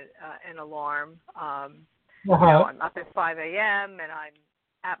not need an alarm. I'm up at 5 a.m. and I'm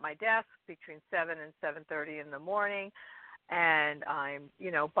at my desk between 7 and 7:30 in the morning. And I'm,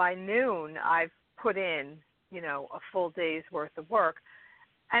 by noon, I've put in, a full day's worth of work.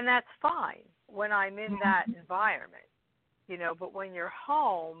 And that's fine when I'm in that environment, but when you're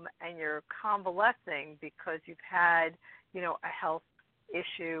home and you're convalescing because you've had, a health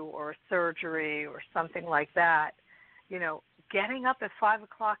issue or a surgery or something like that, getting up at 5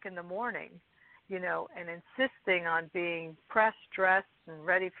 o'clock in the morning, and insisting on being pressed, dressed, and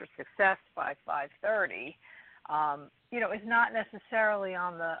ready for success by 5:30, is not necessarily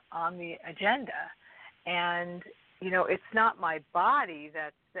on the agenda. And, it's not my body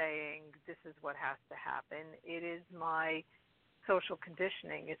that's saying this is what has to happen. It is my social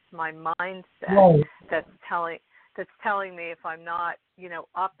conditioning. It's my mindset that's telling me if I'm not,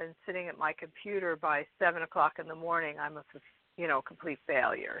 up and sitting at my computer by 7 o'clock in the morning, I'm a complete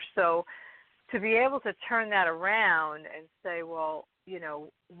failure. So to be able to turn that around and say, well,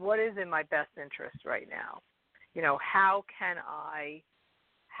 what is in my best interest right now? How can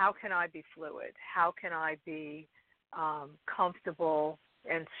I be fluid? How can I be comfortable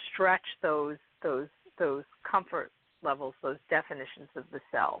and stretch those comfort levels, those definitions of the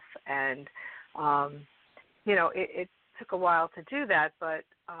self? And it took a while to do that, but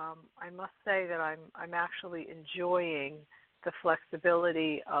I must say that I'm actually enjoying the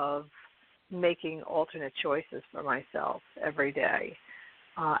flexibility of making alternate choices for myself every day.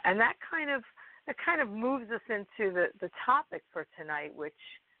 And that kind of moves us into the topic for tonight, which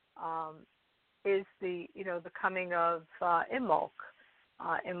is the coming of Imbolc.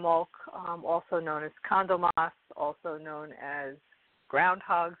 Imbolc, also known as Candlemas, also known as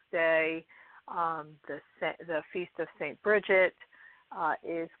Groundhog's Day, the Feast of St. Bridget,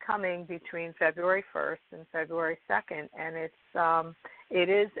 is coming between February 1st and February 2nd, and it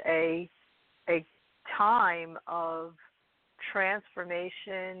is a time of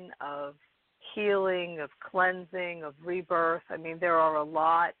transformation, of healing, of cleansing, of rebirth. I mean, there are a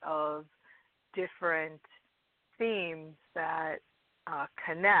lot of different themes that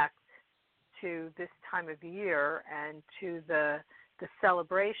connect to this time of year and to the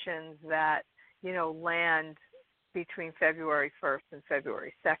celebrations that, land between February 1st and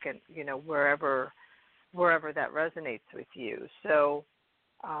February 2nd, wherever that resonates with you. So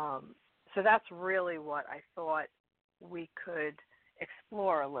that's really what I thought we could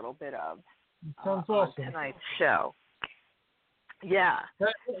explore a little bit of Sounds on awesome. tonight's show. Yeah.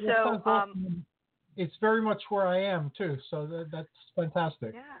 That sounds awesome. It's very much where I am too, so that's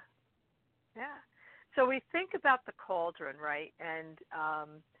fantastic. Yeah. So we think about the cauldron, right? And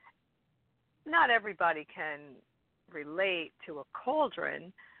not everybody can relate to a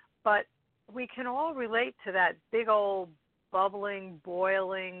cauldron, but we can all relate to that big old bubbling,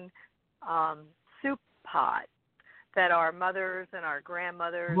 boiling soup pot that our mothers and our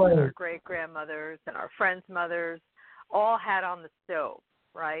grandmothers and our great-grandmothers and our friends' mothers all had on the stove,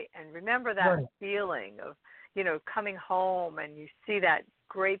 right? And remember that feeling of, coming home and you see that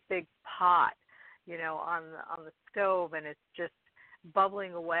great big pot, on the stove, and it's just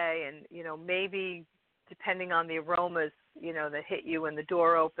bubbling away, and, maybe depending on the aromas, that hit you when the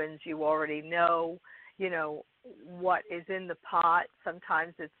door opens, you already know, what is in the pot.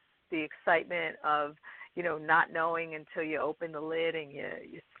 Sometimes it's the excitement of, not knowing until you open the lid and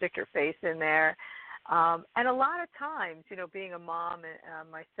you stick your face in there. And a lot of times, being a mom and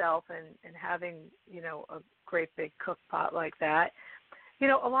myself and having, a great big cook pot like that,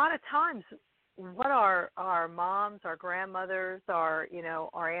 a lot of times what our moms, our grandmothers, our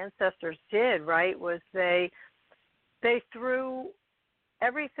ancestors did, right, was they threw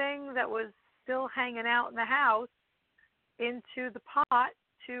everything that was still hanging out in the house into the pot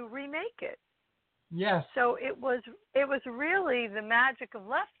to remake it. Yes. So it was really the magic of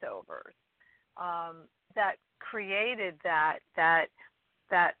leftovers that created that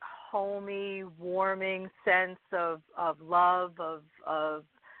homey, warming sense of love, of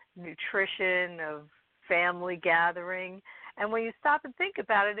nutrition, of family gathering. And when you stop and think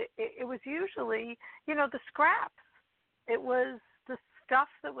about it, it was usually, the scraps. It was the stuff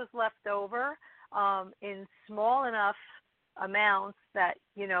that was left over in small enough amounts that,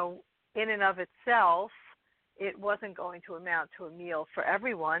 in and of itself, it wasn't going to amount to a meal for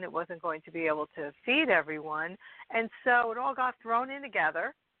everyone. It wasn't going to be able to feed everyone. And so it all got thrown in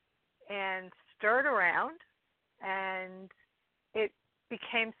together and stirred around, and it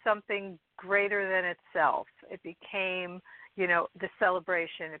became something greater than itself. It became, the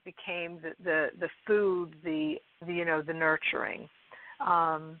celebration. It became the food, the nurturing.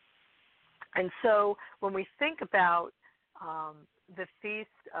 And so when we think about the Feast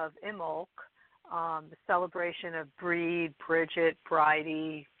of Imbolc, the celebration of Breed, Bridget,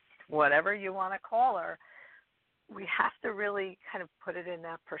 Bridie, whatever you want to call her, we have to really kind of put it in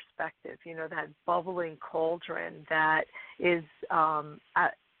that perspective, that bubbling cauldron that is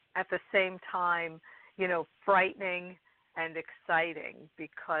at the same time, frightening and exciting,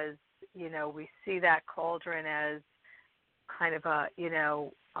 because, we see that cauldron as kind of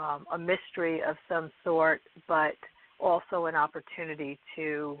a mystery of some sort, but also an opportunity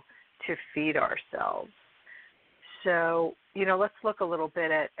to feed ourselves. So, let's look a little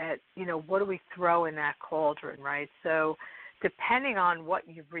bit at what do we throw in that cauldron, right? So depending on what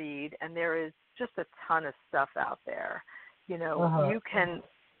you read, and there is just a ton of stuff out there, you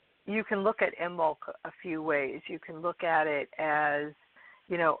can look at Imbolc a few ways. You can look at it as,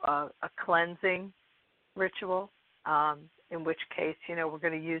 a cleansing ritual, in which case, we're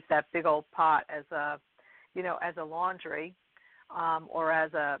going to use that big old pot as a laundry, or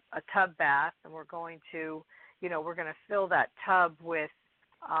as a tub bath, and we're going to fill that tub with,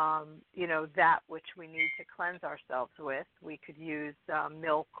 that which we need to cleanse ourselves with. We could use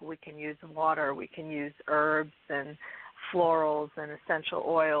milk, we can use water, we can use herbs and florals and essential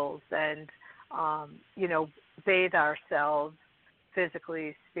oils, and, bathe ourselves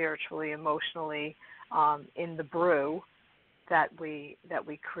physically, spiritually, emotionally, in the brew that we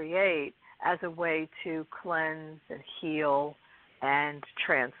create as a way to cleanse and heal and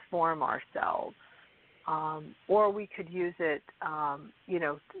transform ourselves. Or we could use it,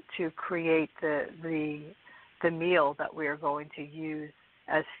 to create the meal that we are going to use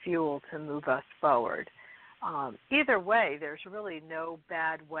as fuel to move us forward. Either way, there's really no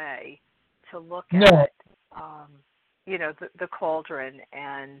bad way to look at, the cauldron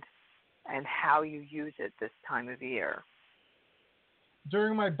and how you use it this time of year.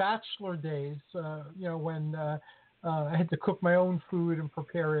 During my bachelor days, when I had to cook my own food and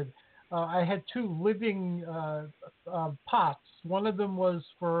prepare it, I had two living pots. One of them was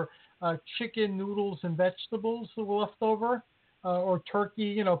for chicken, noodles, and vegetables that were left over, or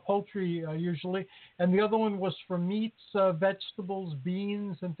turkey, poultry usually. And the other one was for meats, vegetables,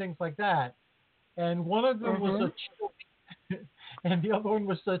 beans, and things like that. And one of them was a chili, and the other one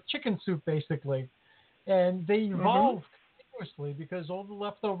was a chicken soup, basically. And they evolved continuously because all the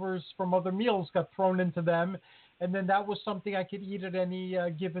leftovers from other meals got thrown into them. And then that was something I could eat at any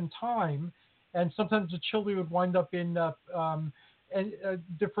given time. And sometimes the chili would wind up in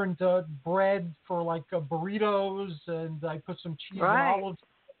different bread for like burritos, and I put some cheese and olives,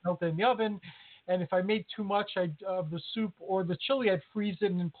 melt it in the oven. And if I made too much of the soup or the chili, I'd freeze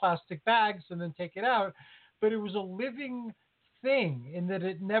it in plastic bags and then take it out. But it was a living thing in that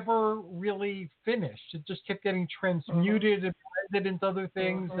it never really finished. It just kept getting transmuted and blended into other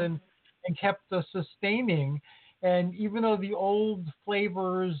things and kept sustaining. And even though the old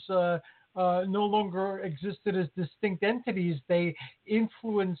flavors no longer existed as distinct entities, they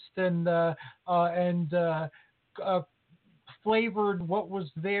influenced and flavored what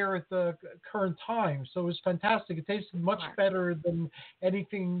was there at the current time. So it was fantastic. It tasted much better than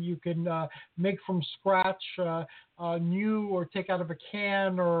anything you can make from scratch, new or take out of a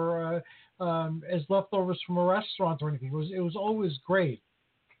can, or as leftovers from a restaurant or anything. It was always great.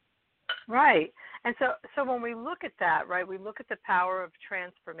 Right. And so when we look at that, right, we look at the power of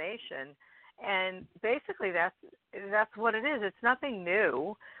transformation, and basically that's what it is. It's nothing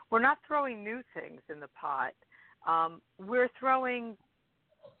new. We're not throwing new things in the pot. We're throwing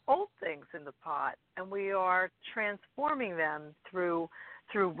old things in the pot, and we are transforming them through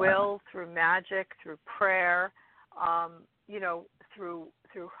will, through magic, through prayer, through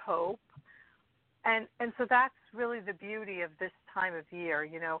hope. And so that's really the beauty of this time of year.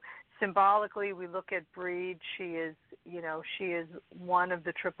 Symbolically, we look at Breed. She is one of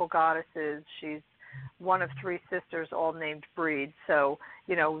the triple goddesses. She's one of three sisters, all named Breed. So,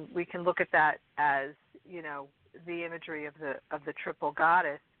 we can look at that as, the imagery of the triple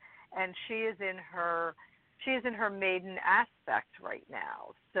goddess. And she is in her maiden aspect right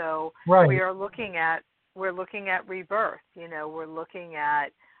now. So we're looking at rebirth. We're looking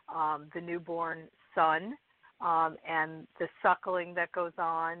at the newborn son. And the suckling that goes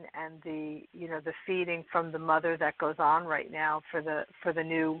on, and the feeding from the mother that goes on right now for the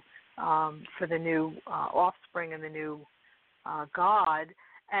new offspring and the new God.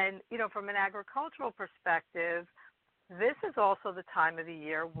 And from an agricultural perspective, this is also the time of the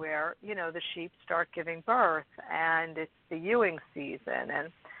year where the sheep start giving birth, and it's the ewing season.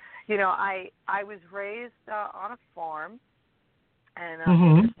 And I was raised on a farm, and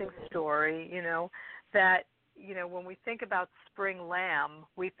an interesting story, that when we think about spring lamb,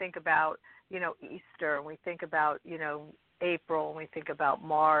 we think about, Easter, and we think about, April, and we think about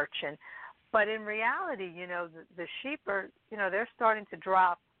March. But in reality, the sheep are, they're starting to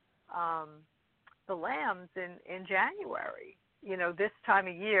drop the lambs in January. This time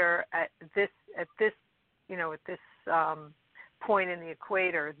of year, at this point in the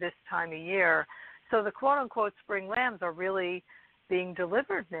equator, this time of year. So the quote unquote spring lambs are really being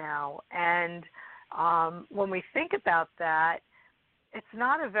delivered now. And when we think about that, it's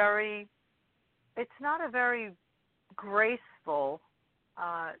not a very graceful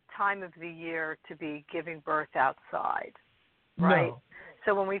time of the year to be giving birth outside, right? No.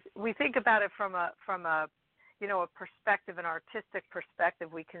 So when we think about it from a perspective, an artistic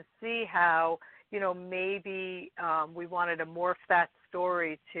perspective, we can see how maybe we wanted to morph that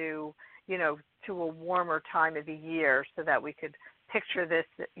story to a warmer time of the year, so that we could picture this,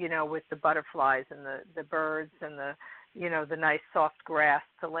 with the butterflies and the birds and the nice soft grass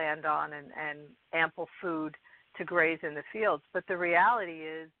to land on, and ample food to graze in the fields. But the reality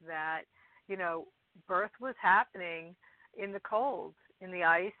is that, birth was happening in the cold, in the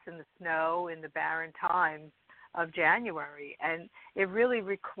ice, in the snow, in the barren times of January. And it really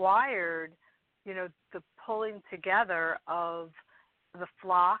required, the pulling together of the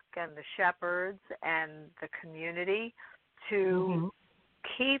flock and the shepherds and the community to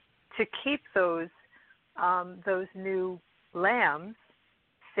keep those new lambs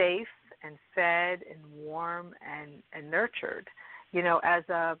safe and fed and warm and nurtured. as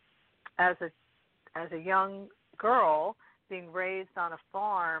a young girl being raised on a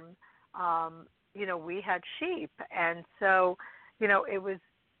farm, we had sheep, and so it was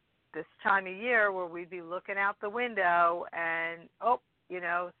this time of year where we'd be looking out the window and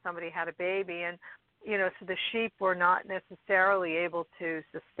somebody had a baby, and so the sheep were not necessarily able to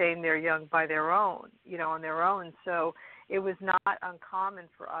sustain their young by their own, on their own. So it was not uncommon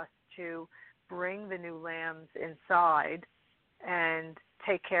for us to bring the new lambs inside and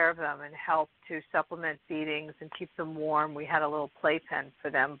take care of them and help to supplement feedings and keep them warm. We had a little playpen for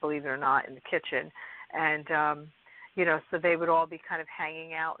them, believe it or not, in the kitchen. And, so they would all be kind of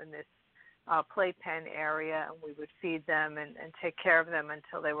hanging out in this playpen area, and we would feed them and take care of them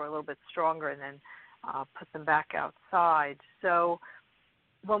until they were a little bit stronger, and then put them back outside. So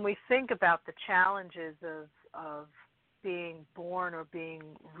when we think about the challenges of being born or being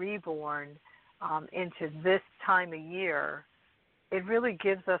reborn into this time of year, it really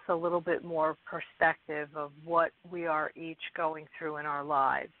gives us a little bit more perspective of what we are each going through in our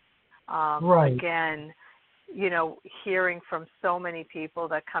lives. Right. Again, hearing from so many people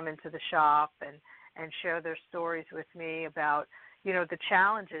that come into the shop and share their stories with me about, the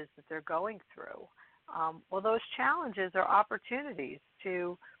challenges that they're going through. Well, those challenges are opportunities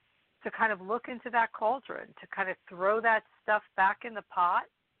to kind of look into that cauldron, to kind of throw that stuff back in the pot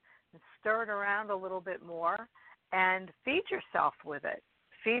and stir it around a little bit more and feed yourself with it,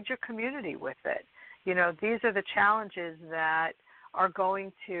 feed your community with it. These are the challenges that are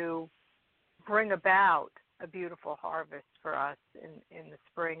going to bring about a beautiful harvest for us in the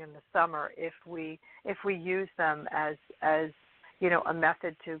spring and the summer if we use them as a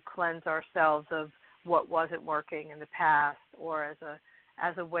method to cleanse ourselves of what wasn't working in the past, or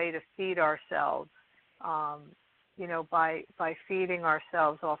as a way to feed ourselves. By feeding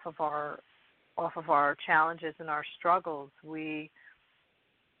ourselves off of our challenges and our struggles, we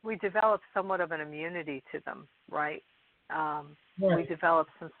develop somewhat of an immunity to them, right? Right. We develop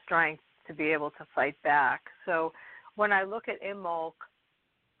some strength to be able to fight back. So when I look at Imbolc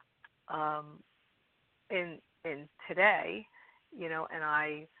in today, and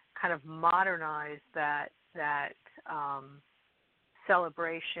I kind of modernize that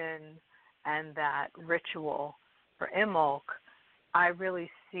celebration and that ritual for Imbolc, I really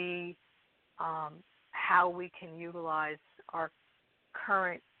see how we can utilize our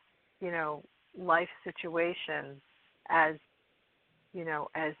current, life situations as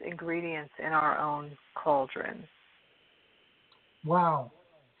ingredients in our own cauldron. Wow.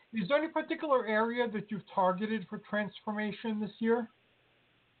 Is there any particular area that you've targeted for transformation this year?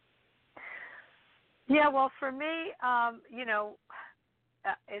 Yeah, well, for me,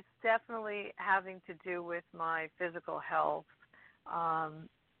 it's definitely having to do with my physical health.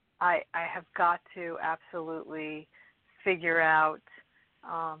 I have got to absolutely figure out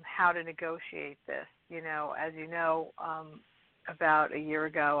how to negotiate this. As you know, about a year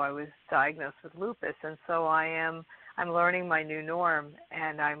ago, I was diagnosed with lupus, and so I'm learning my new norm,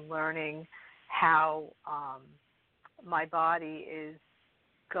 and I'm learning how my body is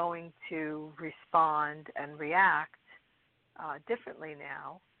going to respond and react differently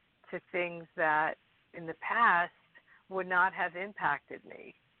now to things that in the past would not have impacted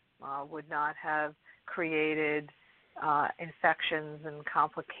me, would not have created infections and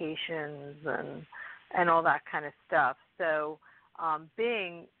complications and all that kind of stuff. So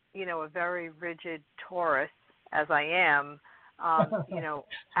being, a very rigid Taurus, as I am,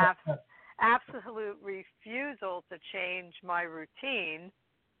 absolute refusal to change my routine.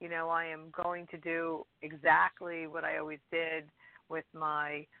 I am going to do exactly what I always did with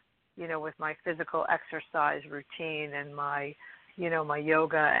my physical exercise routine and my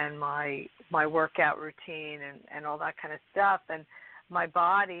yoga and my workout routine and all that kind of stuff. And my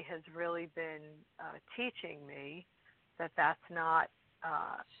body has really been teaching me that that's not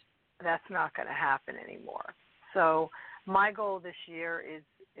going to happen anymore. So my goal this year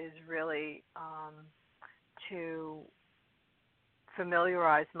is really to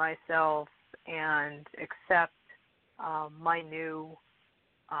familiarize myself and accept my new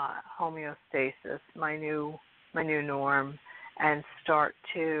homeostasis, my new norm, and start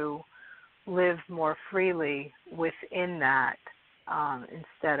to live more freely within that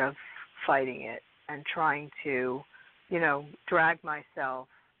instead of fighting it and trying to, drag myself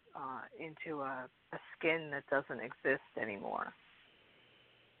into a skin that doesn't exist anymore.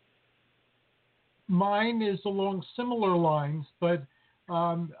 Mine is along similar lines, but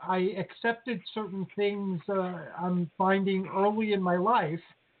I accepted certain things I'm finding early in my life,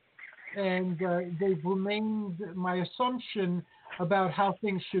 and they've remained my assumption about how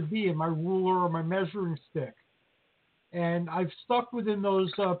things should be, and my ruler or my measuring stick. And I've stuck within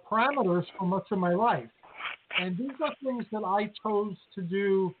those parameters for much of my life. And these are things that I chose to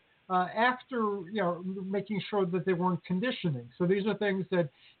do after, making sure that they weren't conditioning. So these are things that,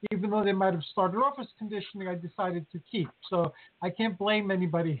 even though they might have started off as conditioning, I decided to keep. So I can't blame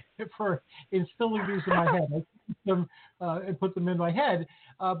anybody for instilling these in my head. I keep them and put them in my head.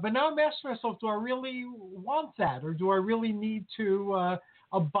 But now I'm asking myself, do I really want that? Or do I really need to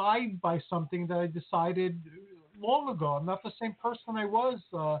abide by something that I decided long ago? I'm not the same person I was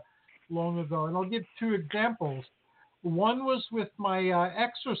long ago. And I'll give two examples. One was with my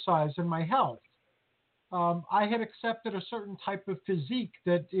exercise and my health. I had accepted a certain type of physique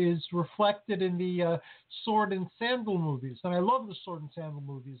that is reflected in the sword and sandal movies. And I love the sword and sandal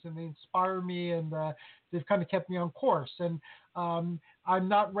movies, and they inspire me, and they've kind of kept me on course. And I'm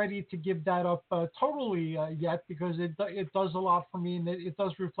not ready to give that up totally yet, because it does a lot for me, and it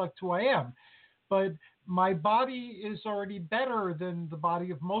does reflect who I am. But my body is already better than the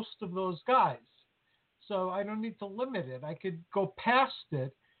body of most of those guys. So I don't need to limit it. I could go past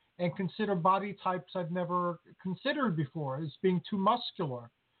it and consider body types I've never considered before as being too muscular.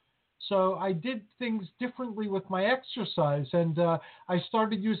 So I did things differently with my exercise, and I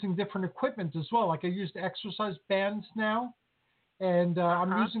started using different equipment as well. Like I used exercise bands now, and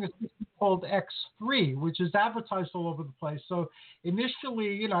I'm using a system called X3, which is advertised all over the place. So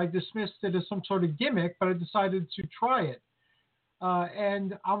initially, I dismissed it as some sort of gimmick, but I decided to try it.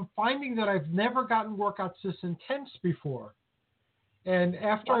 And I'm finding that I've never gotten workouts this intense before. And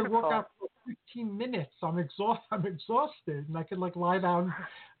after Wonderful. I work out for 15 minutes, I'm exhausted, and I can lie down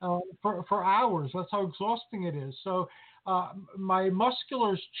for hours. That's how exhausting it is. So my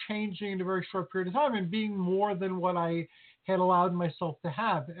muscular is changing in a very short period of time and being more than what I had allowed myself to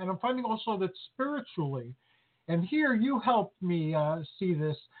have. And I'm finding also that spiritually, and here you helped me see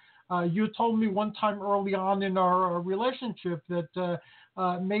this. You told me one time early on in our relationship that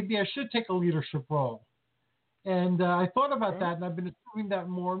maybe I should take a leadership role. And I thought about that, and I've been doing that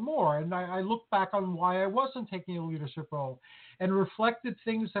more and more. And I look back on why I wasn't taking a leadership role, and reflected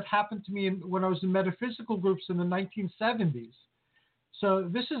things that happened to me when I was in metaphysical groups in the 1970s. So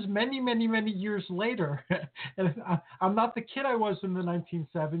this is many, many, many years later. And I'm not the kid I was in the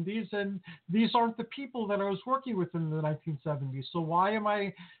 1970s, and these aren't the people that I was working with in the 1970s. So why am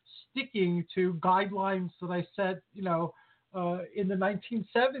I sticking to guidelines that I set, in the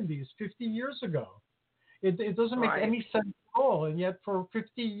 1970s, 50 years ago? It doesn't make any sense at all. And yet for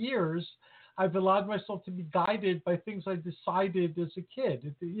 50 years, I've allowed myself to be guided by things I decided as a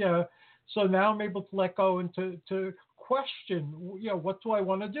kid. So now I'm able to let go and to question, what do I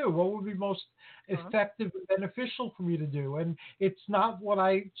want to do? What would be most effective and beneficial for me to do? And it's not what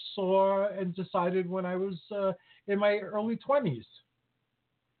I saw and decided when I was in my early 20s.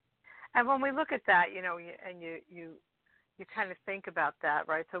 And when we look at that, and you kind of think about that,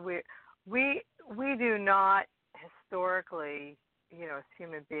 right? So we do not historically, as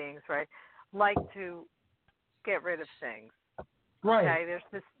human beings, right, like to get rid of things. Right. Okay.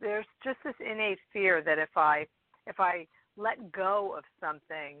 There's just this innate fear that if I let go of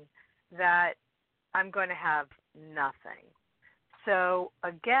something, that I'm going to have nothing. So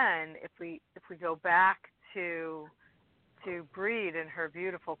again, if we go back to Breed and her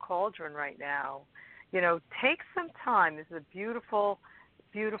beautiful cauldron right now, take some time. This is a beautiful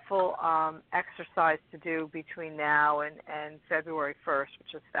exercise to do between now and February 1st,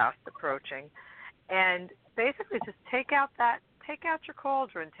 which is fast approaching. And basically just take out your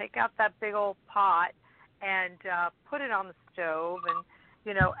cauldron, take out that big old pot, and put it on the stove,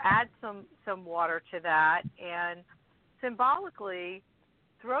 and add some water to that, and symbolically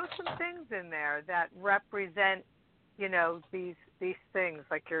throw some things in there that represent these things,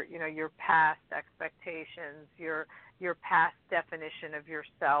 like your past expectations, your past definition of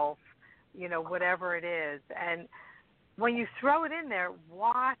yourself, whatever it is. And when you throw it in there,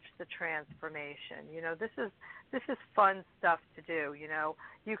 watch the transformation. This is fun stuff to do.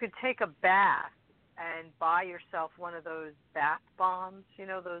 You could take a bath and buy yourself one of those bath bombs,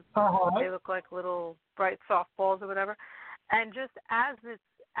 those they look like little bright soft balls or whatever, and just as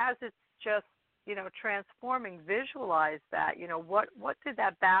it's just transforming, visualize that. What did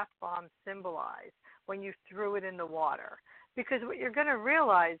that bath bomb symbolize when you threw it in the water? Because what you're going to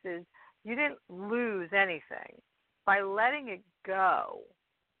realize is you didn't lose anything by letting it go.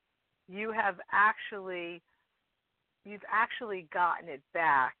 You've actually gotten it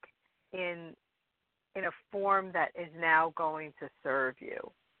back in a form that is now going to serve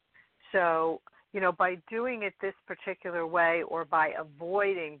you. So, by doing it this particular way, or by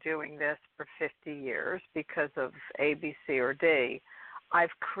avoiding doing this for 50 years because of A, B, C, or D, I've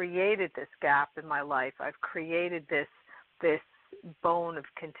created this gap in my life. I've created this this bone of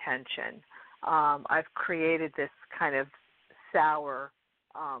contention. I've created this kind of sour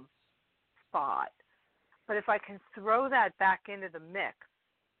spot. But if I can throw that back into the mix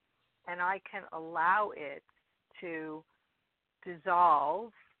and I can allow it to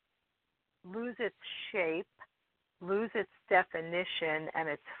dissolve, lose its shape, lose its definition and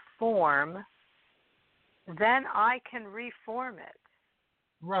its form, then I can reform it.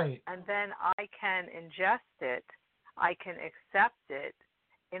 Right. And then I can ingest it, I can accept it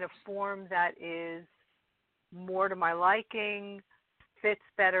in a form that is more to my liking, fits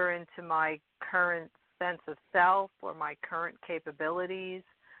better into my current sense of self or my current capabilities,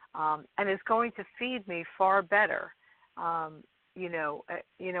 and is going to feed me far better. A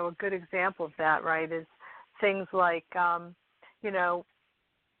good example of that, right, is things like,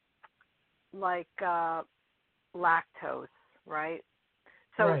 lactose, right?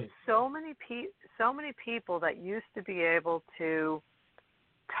 So right. so many people that used to be able to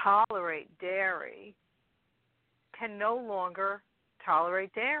tolerate dairy can no longer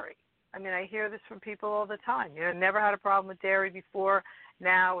tolerate dairy. I mean, I hear this from people all the time. Never had a problem with dairy before.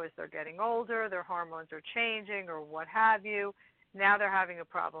 Now, as they're getting older, their hormones are changing or what have you. Now they're having a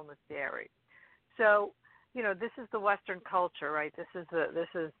problem with dairy. So, this is the Western culture, right? This is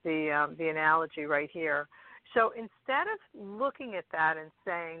the analogy right here. So instead of looking at that and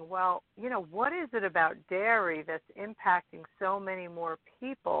saying, well, what is it about dairy that's impacting so many more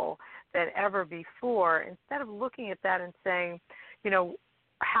people than ever before, instead of looking at that and saying,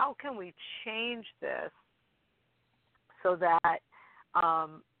 how can we change this so that,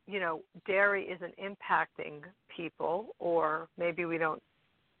 dairy isn't impacting people, or maybe we don't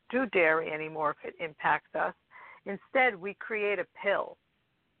do dairy anymore if it impacts us. Instead, we create a pill.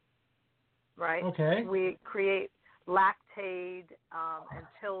 Right? Okay. We create Lactaid and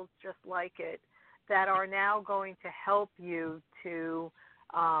pills just like it that are now going to help you to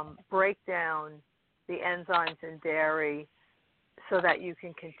break down the enzymes in dairy so that you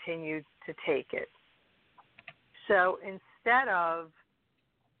can continue to take it. So instead of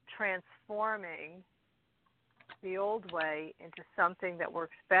transforming the old way into something that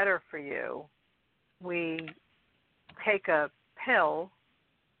works better for you, we take a pill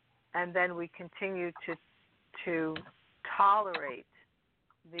and then we continue to tolerate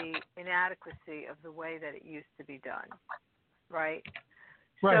the inadequacy of the way that it used to be done, right?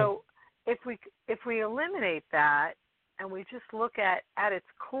 So if we eliminate that and we just look at its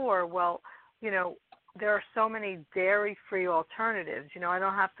core, well, there are so many dairy-free alternatives. I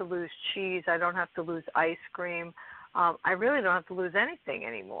don't have to lose cheese. I don't have to lose ice cream. I really don't have to lose anything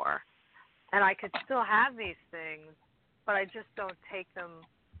anymore. And I could still have these things, but I just don't take them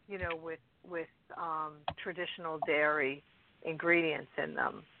with traditional dairy ingredients in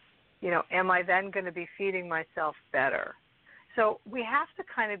them. Am I then going to be feeding myself better? So we have to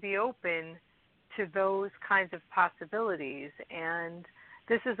kind of be open to those kinds of possibilities. And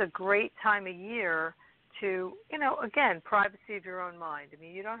this is a great time of year to, again, privacy of your own mind. I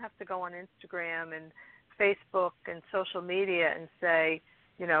mean, you don't have to go on Instagram and Facebook and social media and say,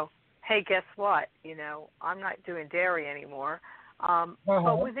 hey, guess what? I'm not doing dairy anymore.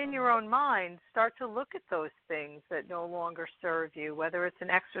 But within your own mind, start to look at those things that no longer serve you, whether it's an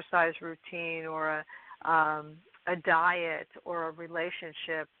exercise routine or a diet or a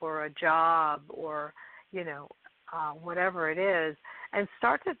relationship or a job or, whatever it is, and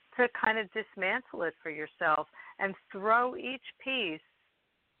start to kind of dismantle it for yourself and throw each piece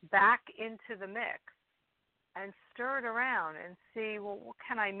back into the mix and stir it around and see, well, what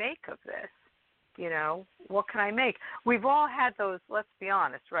can I make of this? What can I make? We've all had those, let's be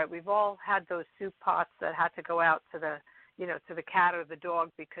honest, right? We've all had those soup pots that had to go out to the cat or the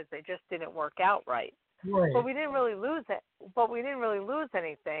dog because they just didn't work out right. Right. But we didn't really lose it. But we didn't really lose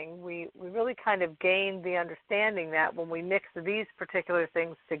anything. We really kind of gained the understanding that when we mix these particular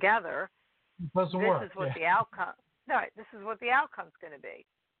things together, this is what the outcome. No, this is what the outcome's going to be,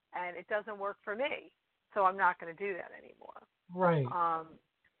 and it doesn't work for me, so I'm not going to do that anymore. Right.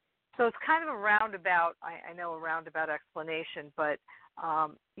 So it's kind of a roundabout. I know a roundabout explanation, but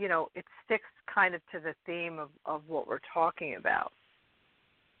it sticks kind of to the theme of what we're talking about.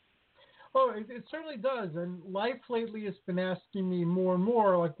 Oh, it certainly does. And life lately has been asking me more and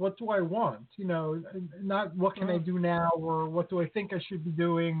more, like, what do I want? Not what can I do now, or what do I think I should be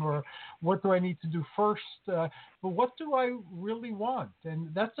doing, or what do I need to do first, but what do I really want?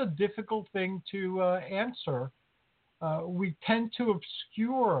 And that's a difficult thing to answer. We tend to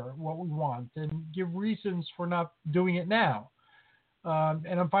obscure what we want and give reasons for not doing it now.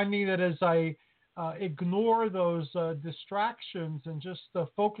 And I'm finding that as I ignore those distractions and just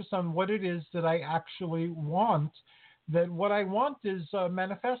focus on what it is that I actually want, that what I want is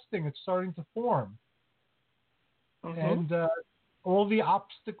manifesting. It's starting to form. And all the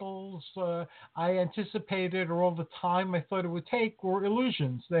obstacles I anticipated or all the time I thought it would take were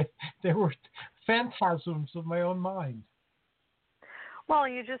illusions. They were phantasms of my own mind. Well,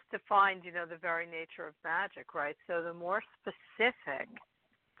 you just defined, the very nature of magic, right? So the more specific,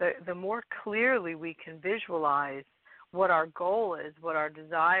 the more clearly we can visualize what our goal is, what our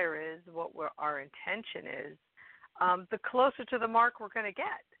desire is, what our intention is, the closer to the mark we're going to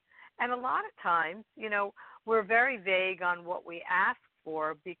get. And a lot of times, we're very vague on what we ask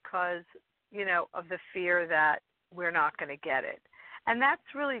for because, of the fear that we're not going to get it. And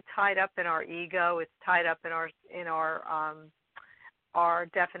that's really tied up in our ego. It's tied up in our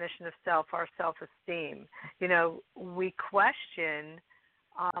definition of self, our self-esteem. We question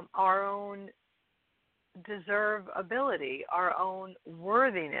our own deservability, our own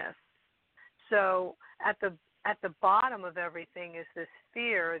worthiness. So at the bottom of everything is this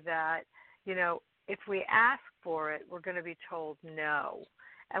fear that, if we ask for it, we're going to be told no.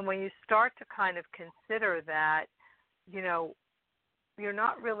 And when you start to kind of consider that, you're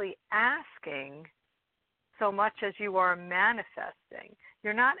not really asking so much as you are manifesting.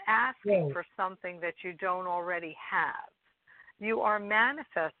 You're not asking for something that you don't already have. You are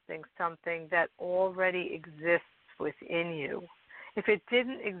manifesting something that already exists within you. If it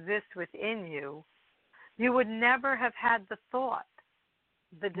didn't exist within you, you would never have had the thought,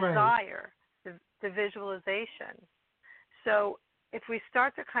 the desire, the visualization. So if we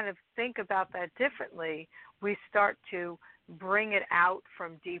start to kind of think about that differently, we start to bring it out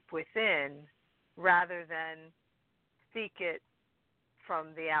from deep within rather than seek it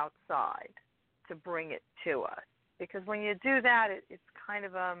from the outside to bring it to us. Because when you do that, it's kind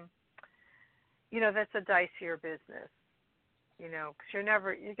of, that's a dicier business, because you're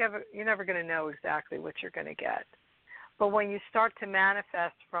never going to know exactly what you're going to get. But when you start to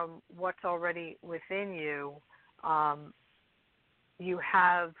manifest from what's already within you, you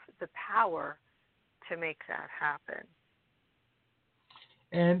have the power to make that happen.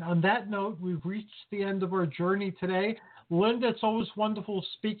 And on that note, we've reached the end of our journey today. Linda, it's always wonderful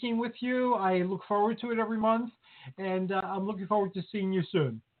speaking with you. I look forward to it every month, and I'm looking forward to seeing you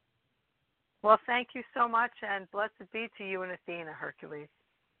soon. Well, thank you so much, and blessed be to you and Athena, Hercules.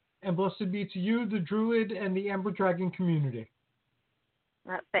 And blessed be to you, the Druid, and the Amber Dragon community.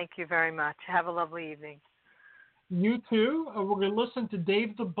 Thank you very much. Have a lovely evening. You too. We're going to listen to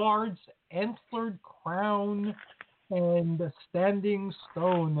Dave the Bard's Antlered Crown and Standing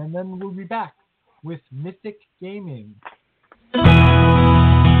Stone, and then we'll be back with Mythic Gaming. I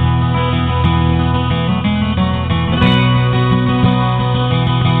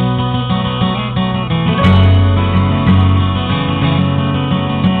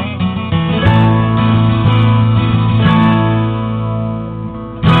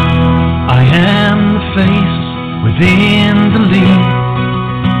am the face within the leaf.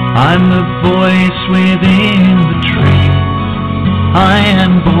 I'm the voice within the tree. I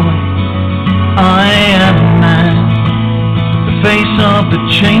am boy, I am man, the face of the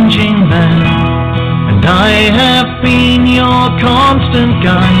changing man. And I have been your constant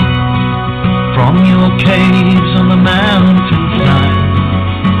guide, from your caves on the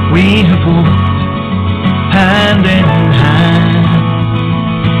mountainside. We have walked hand in hand.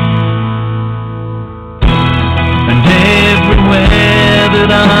 And everywhere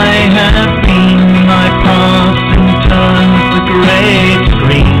that I have been, my passing turns the grey to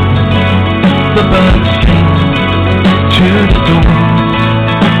green. The birds sing to the dawn.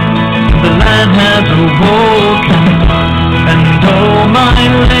 The land has awoken, and oh, my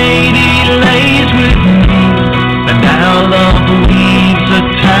lady lays with me. And our love weaves a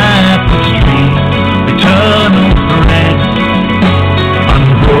tapestry, eternal thread,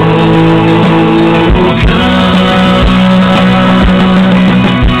 unbroken.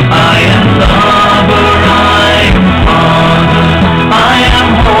 I am lover, I am father, I am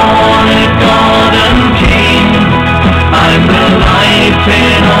horned god and king. I'm the life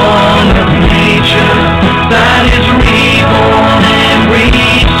in all of nature that is reborn every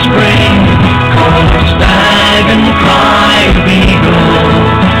spring.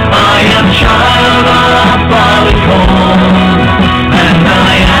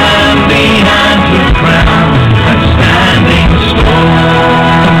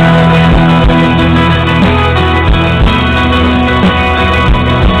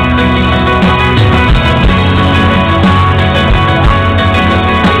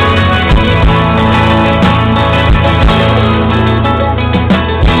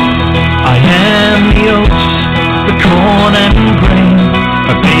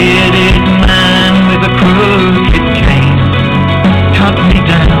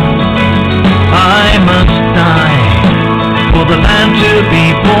 the land to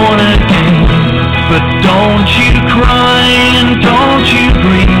be born again. But don't you cry and don't you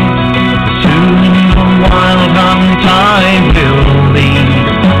grieve. Soon the wild hunt tide will lead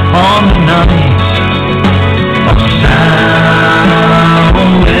on the night of Samhain.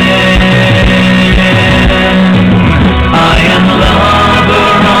 I am lover,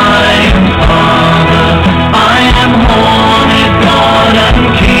 I am father, I am haunted god and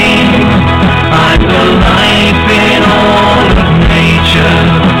king. I'm the life in all of nature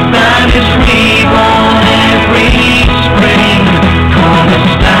that is reborn every spring. Call a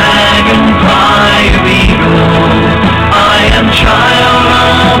stag and cry of eagle. I am child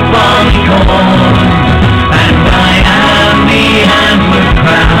of barleycorn, and I am the antler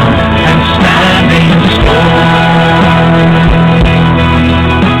crown and standing storm.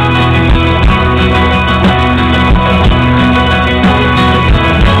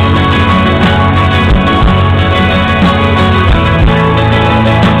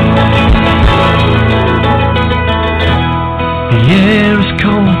 The air is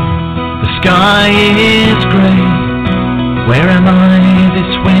cold, the sky is grey. Where am I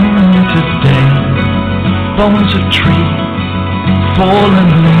this winter's day? Bones of trees, fallen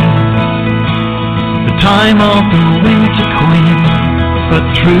leaves, the time of the winter queen. But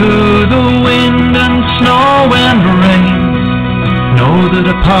through the wind and snow and rain, know that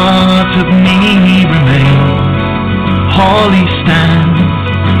a part of me remains. Holly stands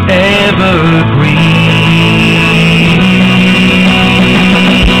evergreen.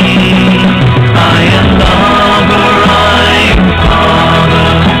 I am lover, I am father,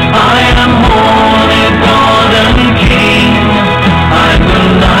 I am haunted god and king. I'm the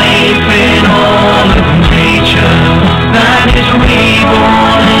life in all of nature that is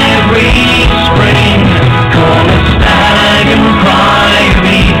reborn every spring. Call a stag and cry of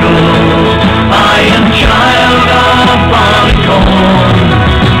eagle. I am child of barleycorn,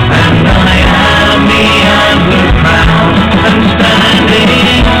 and I am the antler crown and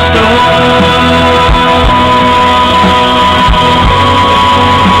standing storm.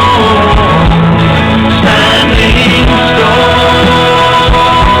 Standing storm.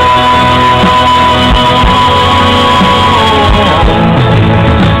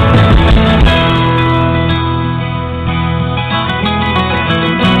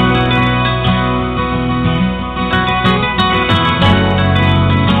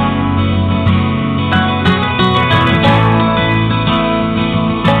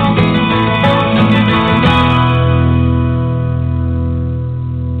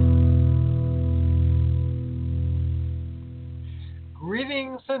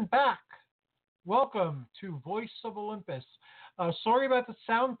 Greetings and back. Welcome to Voice of Olympus. Sorry about the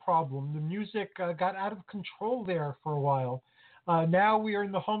sound problem. The music got out of control there for a while. Now we are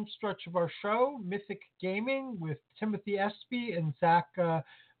in the home stretch of our show, Mythic Gaming, with Timothy Espy and Zach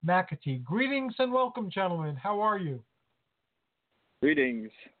McAtee. Greetings and welcome, gentlemen. How are you?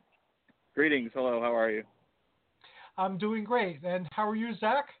 Greetings. Hello, how are you? I'm doing great. And how are you,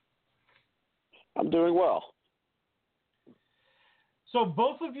 Zach? I'm doing well. So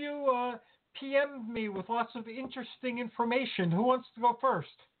both of you PM'd me with lots of interesting information. Who wants to go first?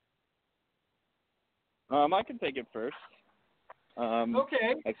 I can take it first.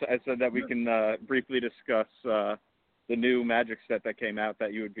 Okay. I said that we can briefly discuss the new Magic set that came out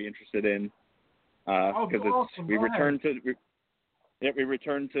that you would be interested in. Because awesome. we returned to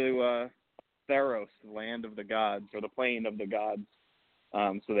Theros, the land of the gods, or the plane of the gods.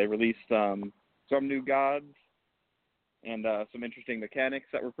 So they released some new gods and some interesting mechanics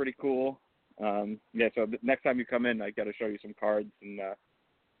that were pretty cool. So next time you come in, I got to show you some cards and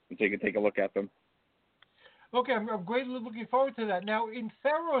so you can take a look at them. Okay, I'm greatly looking forward to that. Now, in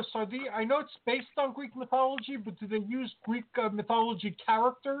Theros, I know it's based on Greek mythology, but do they use Greek mythology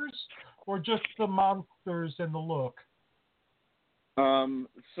characters or just the monsters and the look?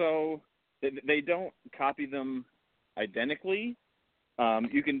 So they don't copy them identically.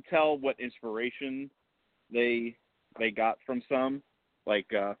 You can tell what inspiration they got from some. Like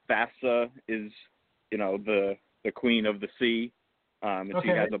Thassa is, the queen of the sea. And okay.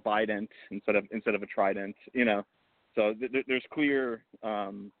 She has a bident instead of a trident, So there's clear,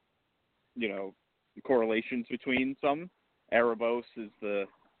 correlations between some. Erebos is the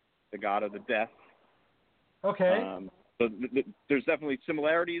god of the death. Okay. So there's definitely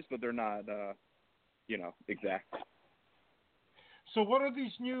similarities, but they're not, exact. So what are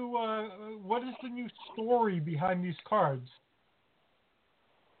these new? What is the new story behind these cards?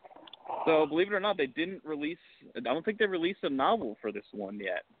 So believe it or not, they didn't release. I don't think they released a novel for this one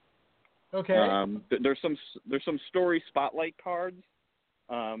yet. Okay. There's some story spotlight cards,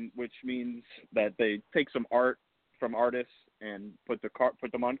 which means that they take some art from artists and put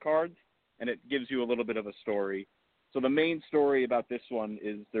them on cards, and it gives you a little bit of a story. So the main story about this one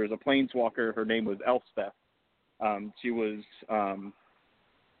is there's a planeswalker. Her name was Elspeth. She was, I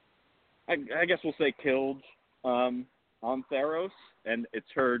guess we'll say, killed on Theros, and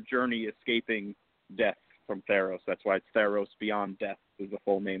it's her journey escaping death from Theros. That's why it's Theros Beyond Death is the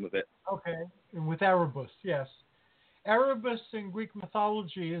full name of it. Okay, and with Erebus, yes. Erebus in Greek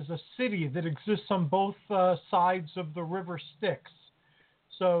mythology is a city that exists on both sides of the river Styx.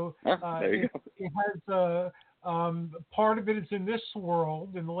 So there you go. It has part of it is in this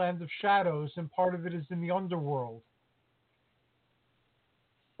world, in the land of shadows, and part of it is in the underworld.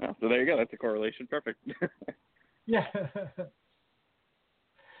 Oh, so there you go. That's a correlation. Perfect. Yeah.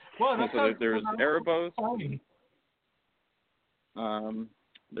 Well, that's so there's Erebos.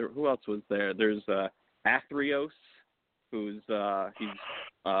 Who else was there? There's Athreos, who's he's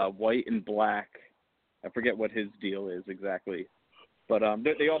white and black. I forget what his deal is exactly. But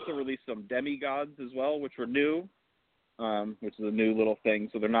they also released some demigods as well, which were new, which is a new little thing.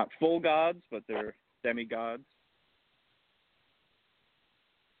 So they're not full gods, but they're demigods.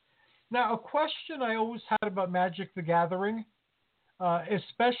 Now, a question I always had about Magic the Gathering,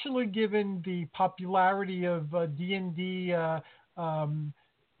 especially given the popularity of D&D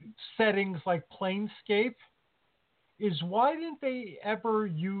settings like Planescape, is why didn't they ever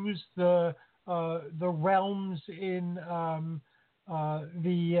use the realms in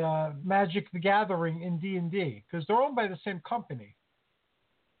the Magic the Gathering in D&D? Because they're owned by the same company.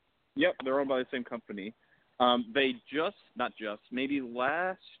 Yep, they're owned by the same company. They maybe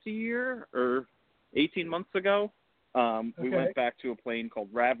last year or 18 months ago, we went back to a plane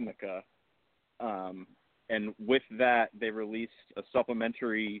called Ravnica. And with that, they released a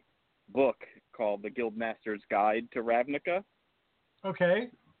supplementary book called The Guildmaster's Guide to Ravnica.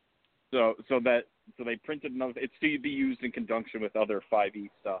 Okay. So they printed another. It's to be used in conjunction with other 5e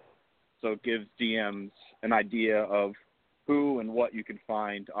stuff. So it gives DMs an idea of who and what you can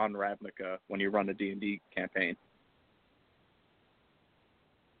find on Ravnica when you run a D&D campaign.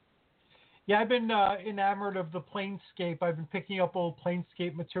 Yeah, I've been enamored of the Planescape. I've been picking up old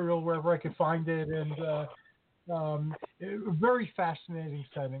Planescape material wherever I could find it, and a very fascinating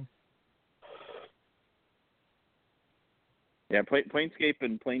setting. Yeah, Planescape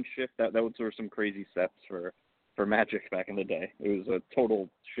and Planeshift, those were some crazy sets for Magic back in the day. It was a total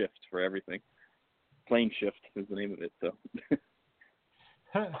shift for everything. Planeshift is the name of it, so.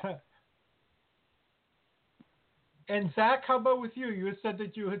 And Zach, how about with you? You had said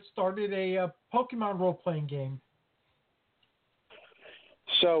that you had started a Pokemon role-playing game.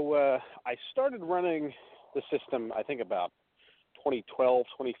 So I started running the system, I think, about 2012,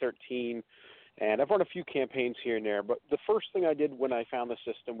 2013, and I've run a few campaigns here and there. But the first thing I did when I found the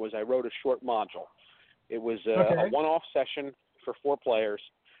system was I wrote a short module. It was a one-off session for 4 players.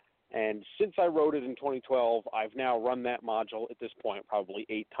 And since I wrote it in 2012, I've now run that module at this point probably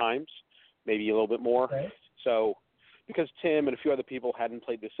 8 times, maybe a little bit more. Okay. So because Tim and a few other people hadn't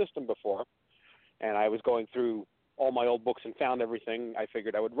played the system before, and I was going through all my old books and found everything, I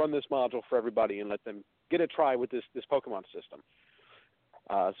figured I would run this module for everybody and let them get a try with this Pokemon system.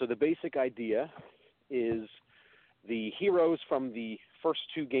 So the basic idea is the heroes from the first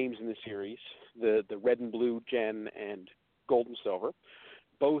 2 games in the series, the Red and Blue Gen and Gold and Silver,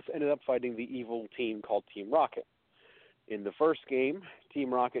 both ended up fighting the evil team called Team Rocket. In the first game,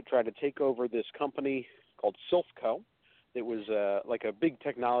 Team Rocket tried to take over this company called Silphco. It was like a big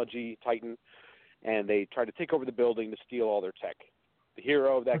technology titan, and they tried to take over the building to steal all their tech. The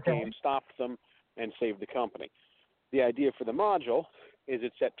hero of that game stopped them and saved the company. The idea for the module is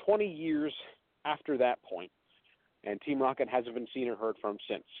it's set 20 years after that point, and Team Rocket hasn't been seen or heard from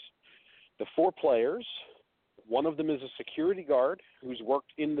since. The 4 players, one of them is a security guard who's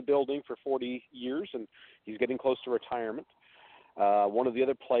worked in the building for 40 years, and he's getting close to retirement. One of the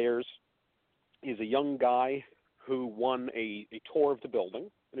other players is a young guy who won a tour of the building,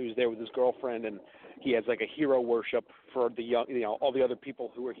 and he was there with his girlfriend, and he has like a hero worship for the young, all the other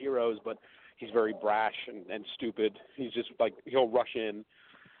people who are heroes, but he's very brash and stupid. He's just like, he'll rush in.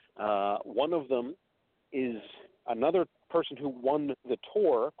 One of them is another person who won the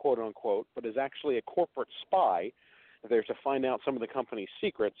tour, quote unquote, but is actually a corporate spy there to find out some of the company's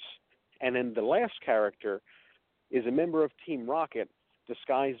secrets. And then the last character is a member of Team Rocket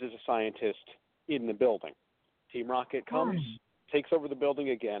disguised as a scientist in the building. Team Rocket comes, takes over the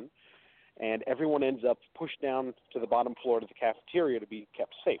building again, and everyone ends up pushed down to the bottom floor to the cafeteria to be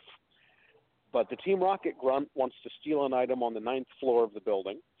kept safe. But the Team Rocket grunt wants to steal an item on the 9th floor of the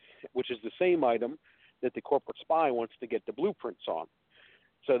building, which is the same item that the corporate spy wants to get the blueprints on.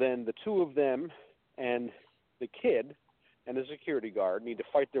 So then the 2 of them and the kid and the security guard need to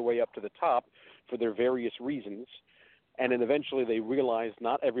fight their way up to the top for their various reasons, and then eventually they realize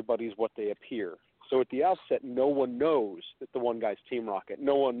not everybody's what they appear. So at the outset, no one knows that the one guy's Team Rocket.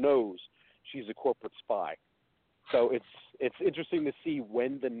 No one knows she's a corporate spy. So it's interesting to see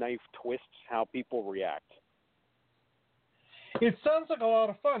when the knife twists how people react. It sounds like a lot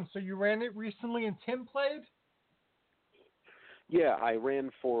of fun. So you ran it recently and Tim played? Yeah, I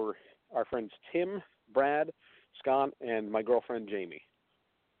ran for our friends Tim, Brad, Scott, and my girlfriend Jamie.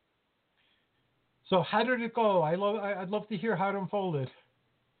 So how did it go? I'd love to hear how it unfolded.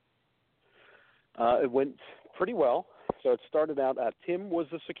 It went pretty well. So it started out, Tim was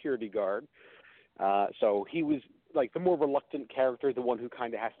the security guard. So he was like the more reluctant character, the one who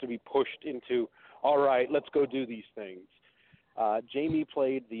kind of has to be pushed into, all right, let's go do these things. Jamie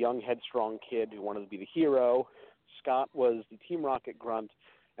played the young, headstrong kid who wanted to be the hero. Scott was the Team Rocket grunt,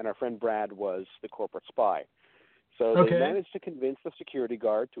 and our friend Brad was the corporate spy. So they managed to convince the security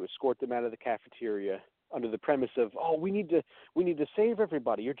guard to escort them out of the cafeteria under the premise of, oh, we need to save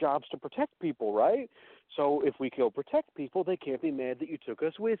everybody. Your job's to protect people, right? So if we go protect people, they can't be mad that you took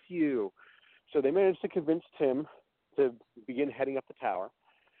us with you. So they managed to convince Tim to begin heading up the tower.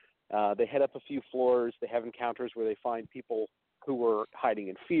 They head up a few floors. They have encounters where they find people who were hiding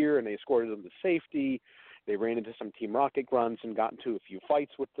in fear, and they escorted them to safety. They ran into some Team Rocket grunts and got into a few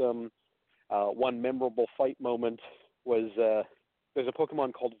fights with them. One memorable fight moment was there's a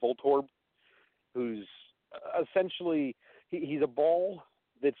Pokemon called Voltorb, who's essentially he's a ball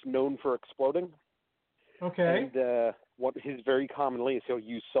that's known for exploding. Okay. And what his very commonly is he'll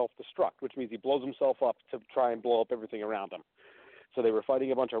use self-destruct, which means he blows himself up to try and blow up everything around him. So they were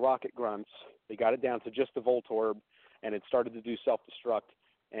fighting a bunch of rocket grunts. They got it down to just the Voltorb, and it started to do self-destruct.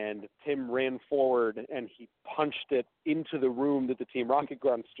 And Tim ran forward, and he punched it into the room that the Team Rocket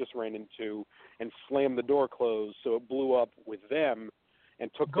grunts just ran into and slammed the door closed, so it blew up with them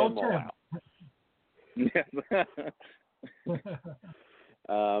and took them all out.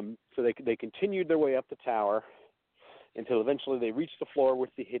 So they continued their way up the tower until eventually they reached the floor with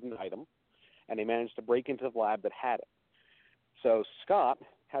the hidden item, and they managed to break into the lab that had it. So Scott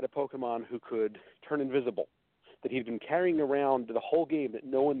had a Pokemon who could turn invisible, that he'd been carrying around the whole game that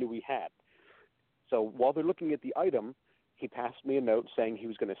no one knew he had. So while they're looking at the item, he passed me a note saying he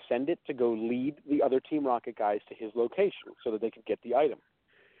was going to send it to go lead the other Team Rocket guys to his location so that they could get the item.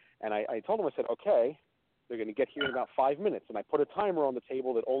 And I told him, I said, okay, they're going to get here in about 5 minutes. And I put a timer on the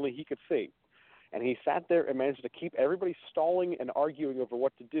table that only he could see. And he sat there and managed to keep everybody stalling and arguing over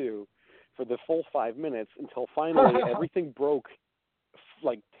what to do for the full 5 minutes until finally everything broke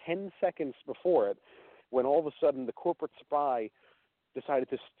like 10 seconds before it, when all of a sudden the corporate spy decided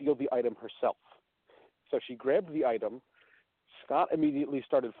to steal the item herself. So she grabbed the item. Scott immediately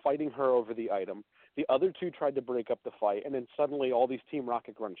started fighting her over the item. The other two tried to break up the fight, and then suddenly all these Team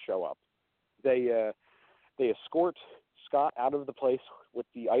Rocket grunts show up. They escort Scott out of the place with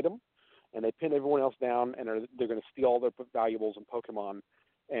the item, and they pin everyone else down, and they're going to steal all their valuables and Pokemon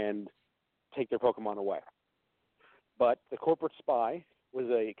and take their Pokemon away. But the corporate spy was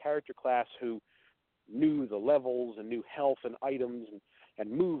a character class who knew the levels and knew health and items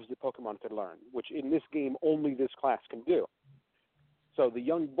and moves that Pokemon could learn, which in this game only this class can do. So the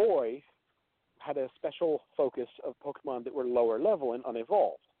young boy had a special focus of Pokemon that were lower level and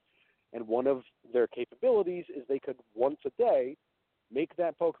unevolved. And one of their capabilities is they could, once a day, make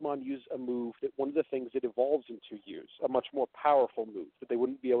that Pokemon use a move that one of the things it evolves into use, a much more powerful move that they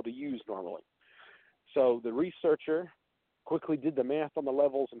wouldn't be able to use normally. So the researcher quickly did the math on the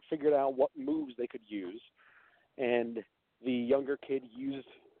levels and figured out what moves they could use. And the younger kid used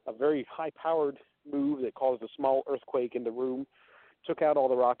a very high-powered move that caused a small earthquake in the room, took out all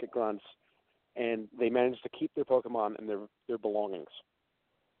the rocket grunts, and they managed to keep their Pokemon and their belongings.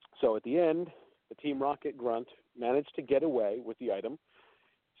 So at the end, the Team Rocket grunt managed to get away with the item.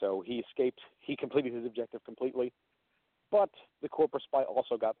 So he escaped. He completed his objective completely. But the corporate spy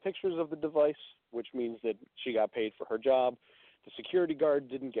also got pictures of the device, which means that she got paid for her job. The security guard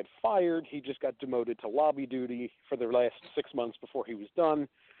didn't get fired. He just got demoted to lobby duty for the last 6 months before he was done.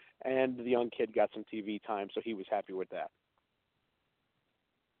 And the young kid got some TV time, so he was happy with that.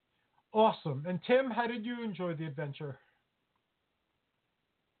 Awesome. And Tim, how did you enjoy the adventure?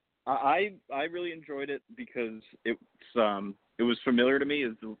 I really enjoyed it because it was familiar to me.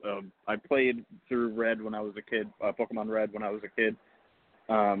 I played through Red when I was a kid, Pokemon Red when I was a kid.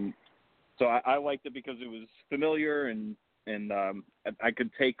 So I liked it because it was familiar and I could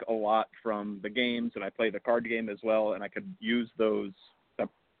take a lot from the games, and I played the card game as well, and I could use those.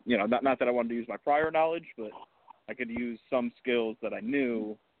 Not that I wanted to use my prior knowledge, but I could use some skills that I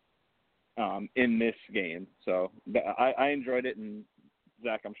knew in this game. So I enjoyed it, and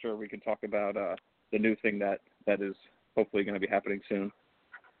Zach, I'm sure we can talk about the new thing that is hopefully going to be happening soon.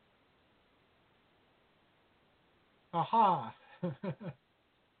 Aha!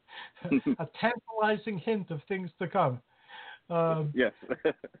 A tantalizing hint of things to come. Yes.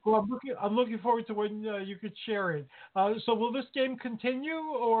 Well, I'm looking forward to when you could share it. So will this game continue,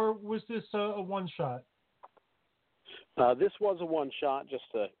 or was this a one-shot? This was a one-shot just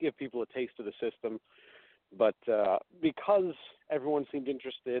to give people a taste of the system. But because everyone seemed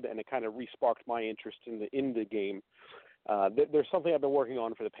interested and it kind of re-sparked my interest in the game, there's something I've been working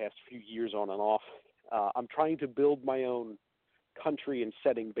on for the past few years on and off. I'm trying to build my own country and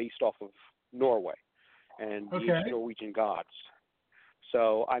setting based off of Norway and the ancient Norwegian gods.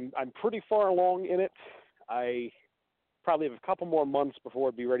 So I'm pretty far along in it. I probably have a couple more months before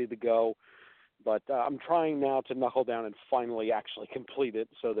I'd be ready to go. But I'm trying now to knuckle down and finally actually complete it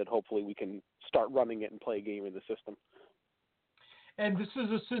so that hopefully we can start running it and play a game in the system. And this is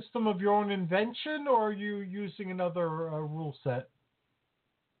a system of your own invention, or are you using another rule set?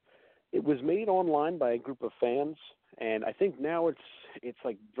 It was made online by a group of fans, and I think now it's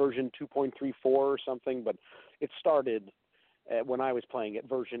like version 2.34 or something, but it started when I was playing at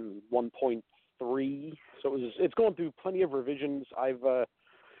version 1.3, so it's going through plenty of revisions. I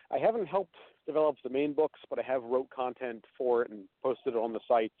haven't helped develop the main books, but I have wrote content for it and posted it on the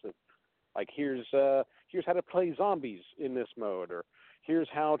sites. Like here's how to play zombies in this mode, or here's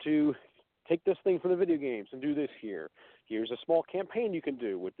how to take this thing from the video games and do this here. Here's a small campaign you can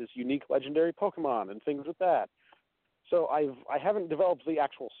do with this unique legendary Pokemon and things with that. So I haven't developed the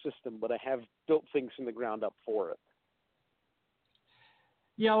actual system, but I have built things from the ground up for it.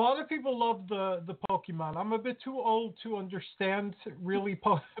 Yeah, a lot of people love the Pokemon. I'm a bit too old to understand really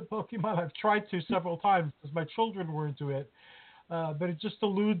Pokemon. I've tried to several times because my children were into it, but it just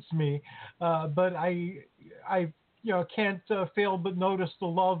eludes me. But I can't fail but notice the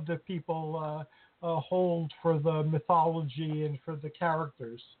love that people hold for the mythology and for the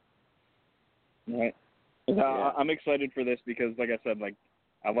characters. Right. I'm excited for this because, like I said, like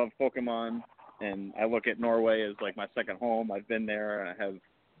I love Pokemon, and I look at Norway as like my second home. I've been there, and I have,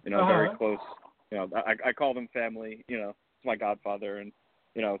 very close. I call them family. It's my godfather, and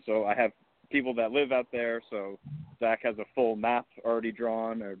so I have people that live out there. So Zach has a full map already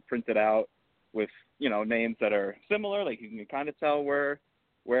drawn or printed out with names that are similar. Like you can kind of tell where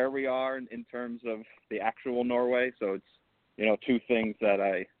we are in terms of the actual Norway. So it's two things that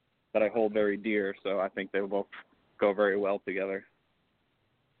I hold very dear. So I think they will both go very well together.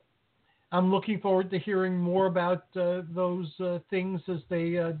 I'm looking forward to hearing more about those things as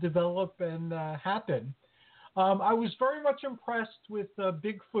they develop and happen. I was very much impressed with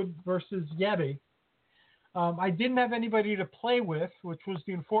Bigfoot versus Yeti. I didn't have anybody to play with, which was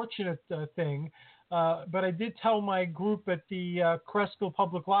the unfortunate thing, but I did tell my group at the Cresskill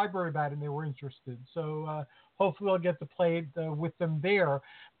Public Library about it, and they were interested. So hopefully I'll get to play it with them there.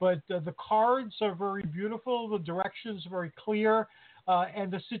 But the cards are very beautiful. The directions are very clear.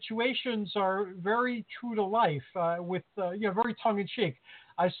 And the situations are very true to life, with very tongue-in-cheek.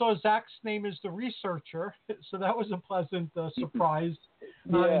 I saw Zach's name as the researcher, so that was a pleasant surprise.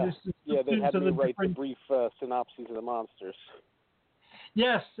 They had me write the brief synopses of the monsters.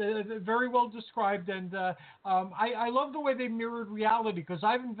 Yes, very well described, and I love the way they mirrored reality, because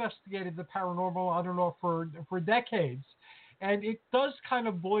I've investigated the paranormal, I don't know, for decades, and it does kind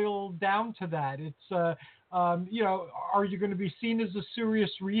of boil down to that. It's are you going to be seen as a serious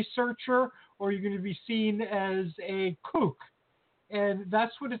researcher, or are you going to be seen as a kook? And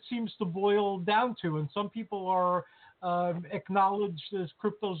that's what it seems to boil down to. And some people are acknowledged as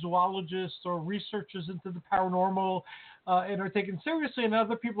cryptozoologists or researchers into the paranormal and are taken seriously, and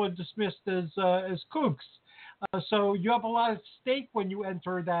other people are dismissed as kooks. So you have a lot at stake when you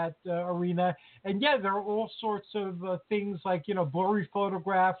enter that arena. And yeah, there are all sorts of things like, blurry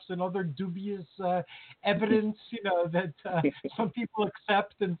photographs and other dubious evidence, that some people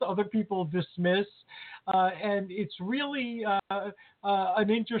accept and other people dismiss. And it's really an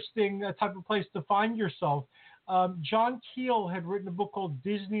interesting type of place to find yourself. John Keel had written a book called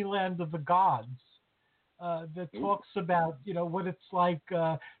Disneyland of the Gods that talks about, what it's like.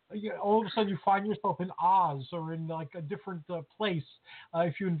 All of a sudden you find yourself in Oz or in like a different place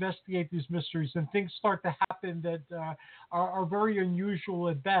if you investigate these mysteries, and things start to happen that are very unusual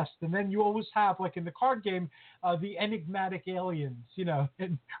at best. And then you always have, like in the card game, the enigmatic aliens,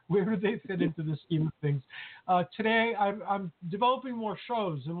 and where do they fit into the scheme of things? Today I'm developing more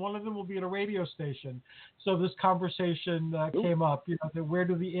shows, and one of them will be at a radio station. So this conversation came up, that where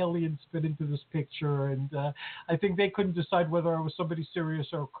do the aliens fit into this picture? And I think they couldn't decide whether I was somebody serious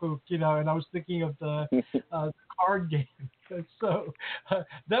or a Overcooked, and I was thinking of the card game. So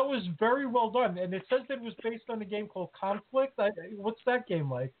that was very well done. And it says that it was based on a game called Conflict. What's that game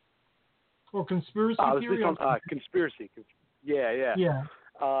like? Or Conspiracy Theory? Conspiracy. Yeah. Yeah.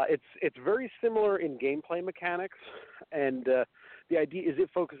 It's very similar in gameplay mechanics, and the idea is it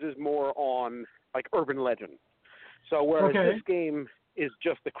focuses more on like urban legend. So whereas this game is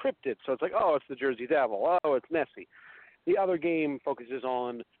just the cryptid, so it's like, oh, it's the Jersey Devil, oh, it's Nessie. The other game focuses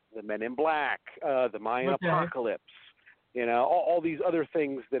on the Men in Black, the Mayan apocalypse, all these other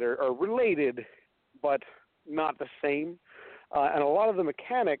things that are related, but not the same. And a lot of the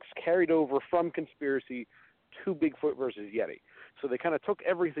mechanics carried over from Conspiracy to Bigfoot versus Yeti. So they kind of took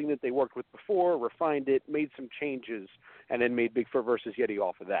everything that they worked with before, refined it, made some changes, and then made Bigfoot versus Yeti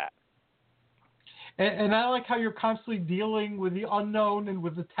off of that. And I like how you're constantly dealing with the unknown and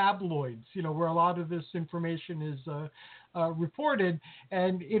with the tabloids, where a lot of this information is reported.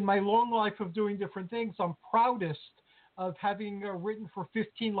 And in my long life of doing different things, I'm proudest of having written for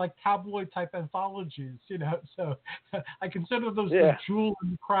 15 tabloid type anthologies, So I consider those the jewel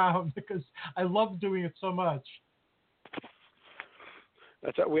in the crown because I love doing it so much.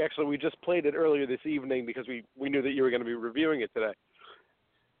 That's right. We just played it earlier this evening because we knew that you were going to be reviewing it today.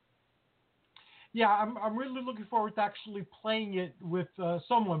 Yeah, I'm really looking forward to actually playing it with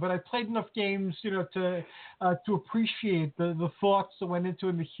someone. But I played enough games, to appreciate the thoughts that went into it,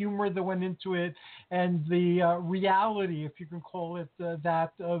 and the humor that went into it, and the reality, if you can call it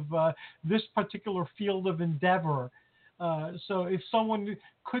that, of this particular field of endeavor. So if someone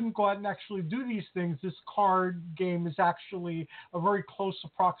couldn't go out and actually do these things, this card game is actually a very close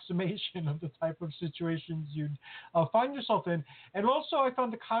approximation of the type of situations you'd find yourself in. And also I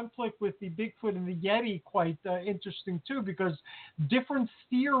found the conflict with the Bigfoot and the Yeti quite interesting too, because different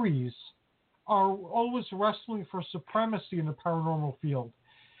theories are always wrestling for supremacy in the paranormal field.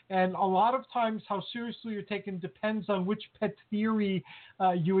 And a lot of times how seriously you're taken depends on which pet theory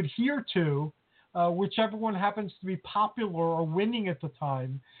you adhere to. Whichever one happens to be popular or winning at the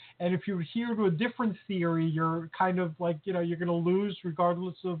time. And if you adhere to a different theory, you're kind of like, you're going to lose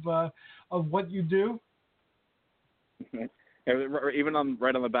regardless of what you do. Even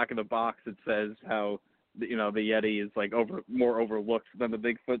right on the back of the box, it says how, the Yeti is more overlooked than the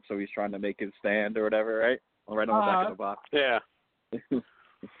Bigfoot, so he's trying to make his stand or whatever, right? Right on the back of the box. Yeah.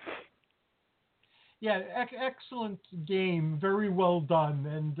 Yeah, excellent game. Very well done.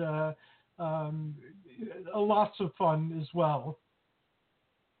 And, lots of fun as well.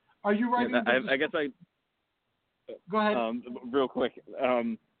 Are you writing? I guess Go ahead. Real quick.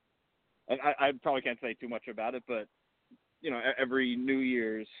 I probably can't say too much about it, but every New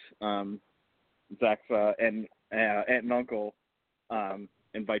Year's, Zach's aunt and uncle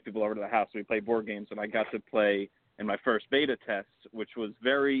invite people over to the house. We play board games, and I got to play in my first beta test, which was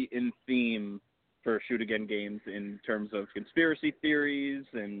very in theme for shoot again games in terms of conspiracy theories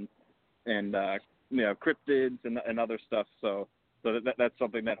and cryptids and other stuff. So that's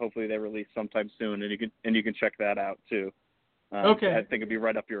something that hopefully they release sometime soon, and you can check that out too. Okay. I think it'd be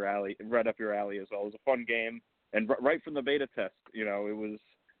right up your alley as well. It was a fun game, and right from the beta test, it was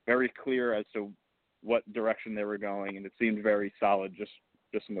very clear as to what direction they were going, and it seemed very solid just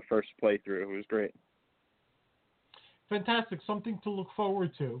in the first playthrough. It was great. Fantastic. Something to look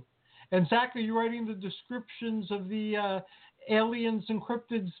forward to. And Zach, are you writing the descriptions of the aliens and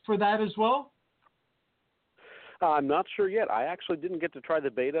cryptids for that as well? I'm not sure yet. I actually didn't get to try the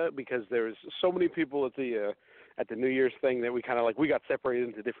beta because there's so many people at the New Year's thing that we got separated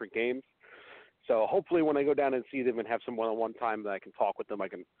into different games. So hopefully when I go down and see them and have some one-on-one time that I can talk with them, I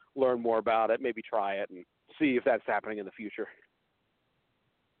can learn more about it, maybe try it, and see if that's happening in the future.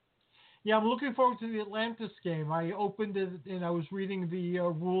 Yeah, I'm looking forward to the Atlantis game. I opened it and I was reading the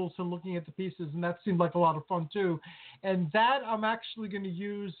rules and looking at the pieces, and that seemed like a lot of fun too. And that I'm actually going to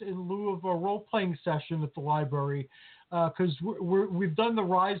use in lieu of a role-playing session at the library because we've done the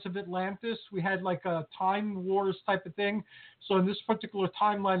Rise of Atlantis. We had like a Time Wars type of thing. So in this particular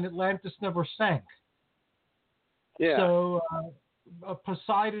timeline, Atlantis never sank. Yeah. So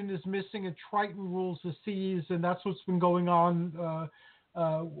Poseidon is missing and Triton rules the seas, and that's what's been going on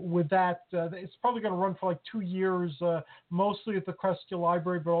with that. It's probably going to run for like 2 years, mostly at the Kresge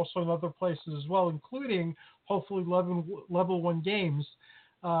Library, but also in other places as well, including hopefully level 1 games.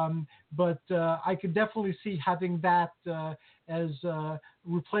 But I could definitely see having that as a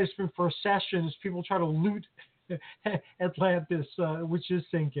replacement for a session as people try to loot Atlantis, which is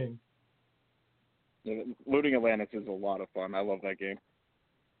sinking. Yeah, looting Atlantis is a lot of fun. I love that game.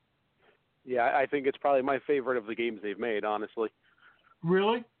 Yeah, I think it's probably my favorite of the games they've made, honestly.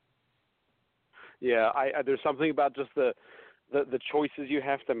 Really? Yeah, there's something about just the the choices you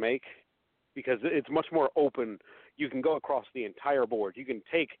have to make, because it's much more open. You can go across the entire board. You can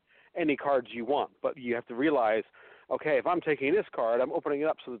take any cards you want, but you have to realize, okay, if I'm taking this card, I'm opening it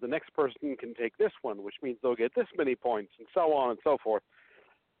up so that the next person can take this one, which means they'll get this many points, and so on and so forth.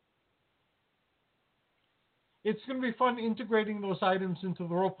 It's going to be fun integrating those items into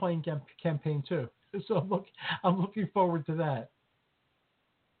the role-playing campaign too. So I'm looking forward to that.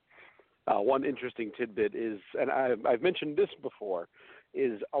 One interesting tidbit is, and I've mentioned this before,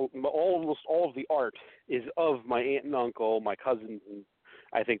 is almost all of the art is of my aunt and uncle, my cousins, and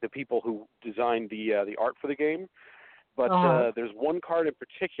I think the people who designed the art for the game. But there's one card in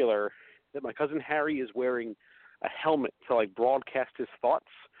particular that my cousin Harry is wearing a helmet to like broadcast his thoughts.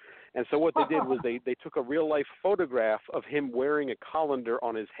 And so what they did was they took a real-life photograph of him wearing a colander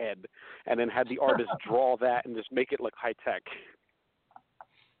on his head and then had the artist draw that and just make it look high-tech.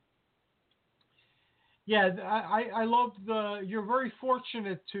 Yeah, I love you're very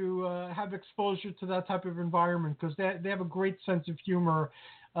fortunate to have exposure to that type of environment, because they have a great sense of humor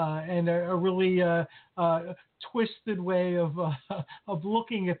and a really twisted way of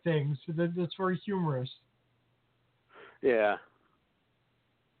looking at things that's very humorous. Yeah.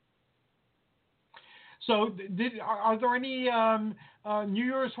 So, are there any New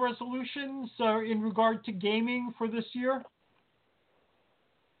Year's resolutions in regard to gaming for this year?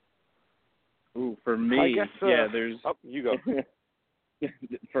 Ooh, for me, I guess, there's. Oh, you go.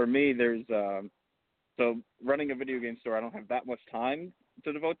 For me, there's. So running a video game store, I don't have that much time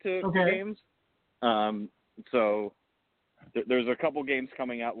to devote to games. So there's a couple games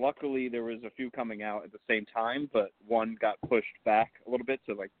coming out. Luckily, there was a few coming out at the same time, but one got pushed back a little bit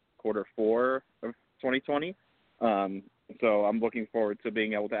to like Q4 of 2020. So I'm looking forward to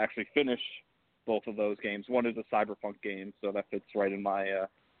being able to actually finish both of those games. One is a cyberpunk game, so that fits right in my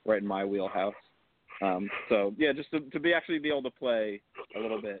wheelhouse. So yeah, just to be able to play a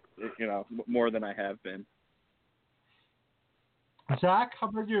little bit, more than I have been. Zach, how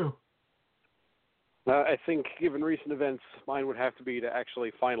about you? I think, given recent events, mine would have to be to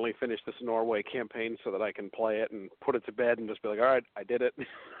actually finally finish this Norway campaign so that I can play it and put it to bed and just be like, all right, I did it.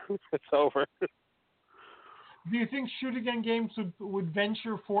 It's over. Do you think Shoot Again Games would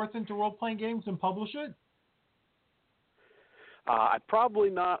venture forth into role-playing games and publish it? Probably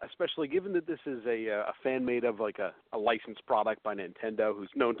not, especially given that this is a fan-made of like a licensed product by Nintendo,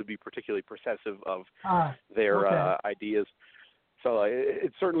 who's known to be particularly possessive of their ideas. So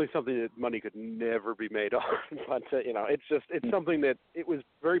it's certainly something that money could never be made on. But it's something that it was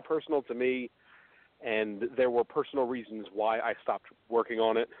very personal to me, and there were personal reasons why I stopped working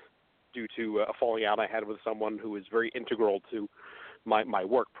on it, due to a falling out I had with someone who was very integral to my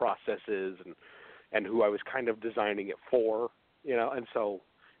work processes and who I was kind of designing it for. And so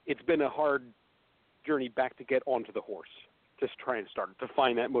it's been a hard journey back to get onto the horse, just try and start to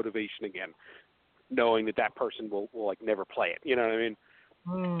find that motivation again, knowing that person will like never play it. You know what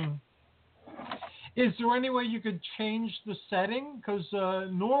I mean? Is there any way you could change the setting? Because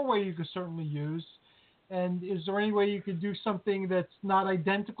Norway you could certainly use. And is there any way you could do something that's not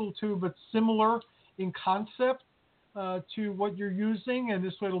identical to, but similar in concept to what you're using? And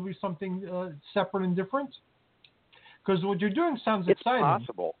this way it'll be something separate and different? Because what you're doing sounds exciting. It's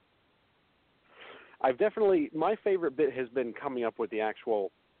possible. My favorite bit has been coming up with the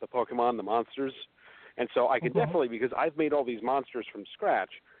Pokemon, the monsters. And so I could definitely, because I've made all these monsters from scratch,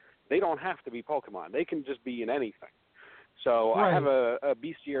 they don't have to be Pokemon. They can just be in anything. So I have a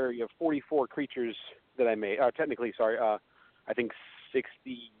bestiary of 44 creatures that I made. Technically, I think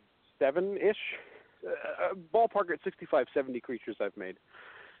 67-ish. Ballpark at 65, 70 creatures I've made.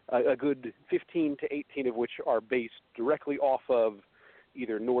 A good 15 to 18 of which are based directly off of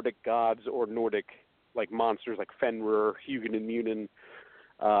either Nordic gods or Nordic like monsters like Fenrir, Hugin, and Munin.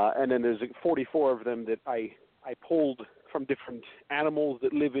 And then there's 44 of them that I pulled from different animals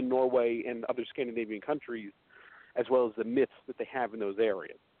that live in Norway and other Scandinavian countries, as well as the myths that they have in those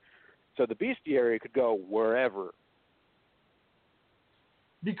areas. So the bestiary could go wherever.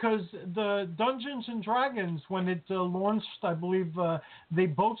 Because the Dungeons and Dragons, when it launched, I believe they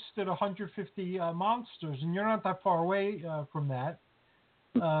boasted 150 monsters, and you're not that far away from that.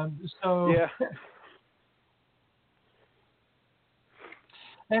 So yeah.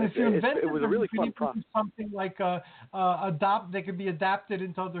 And if you invented it was a really fun process. Something like they could be adapted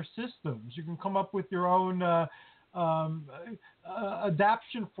into other systems. You can come up with your own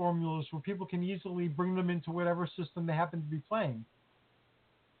adaptation formulas where people can easily bring them into whatever system they happen to be playing.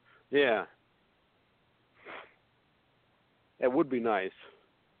 Yeah. It would be nice.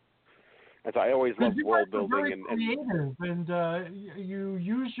 As I always love world building and creative, and you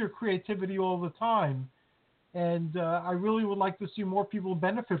use your creativity all the time. and I really would like to see more people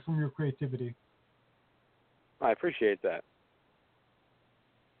benefit from your creativity. I appreciate that.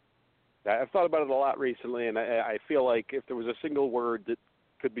 I've thought about it a lot recently, and I feel like if there was a single word that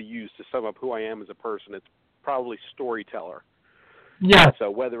could be used to sum up who I am as a person, it's probably storyteller. Yeah.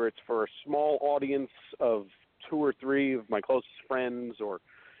 So whether it's for a small audience of 2 or 3 of my closest friends, or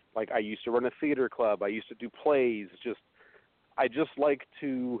like I used to run a theater club, I used to do plays, I just like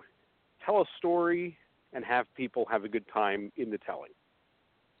to tell a story and have people have a good time in the telling.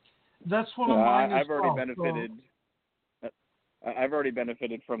 That's one of mine as I've already well. benefited. I've already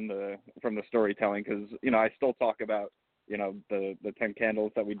benefited from the storytelling because I still talk about the 10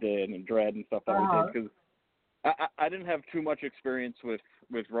 candles that we did and Dread and stuff that we did because I didn't have too much experience with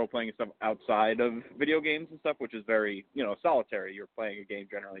role playing and stuff outside of video games and stuff, which is very solitary. You're playing a game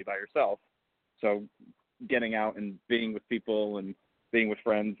generally by yourself, so getting out and being with people and being with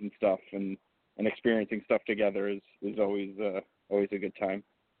friends and stuff and experiencing stuff together is always a good time.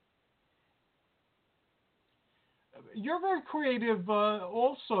 You're very creative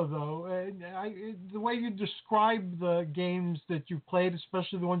also, though. The way you describe the games that you've played,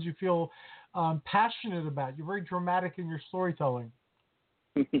 especially the ones you feel passionate about, you're very dramatic in your storytelling.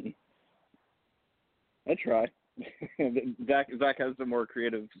 I try. Zach has the more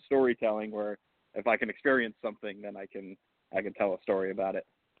creative storytelling where if I can experience something, then I can tell a story about it.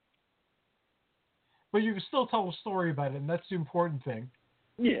 But you can still tell a story about it, and that's the important thing.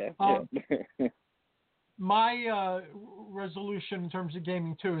 Yeah. My resolution in terms of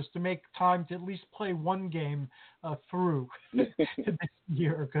gaming, too, is to make time to at least play one game through this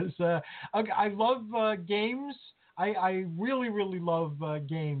year. Because I love games. I really, really love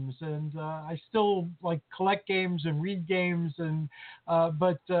games. And I still collect games and read games.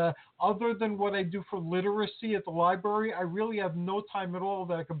 But other than what I do for literacy at the library, I really have no time at all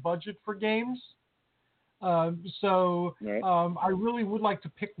that I can budget for games. I really would like to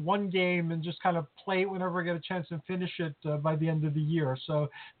pick one game and just kind of play it whenever I get a chance and finish it by the end of the year. So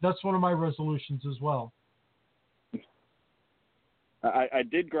that's one of my resolutions as well. I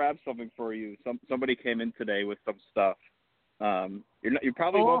did grab something for you. Somebody came in today with some stuff. You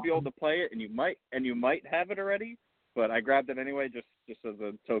probably won't be able to play it, and you might have it already. But I grabbed it anyway, just as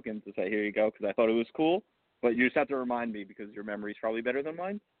a token to say here you go, because I thought it was cool. But you just have to remind me because your memory's probably better than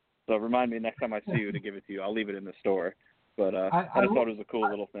mine. So remind me next time I see you to give it to you. I'll leave it in the store. But I just thought it was a cool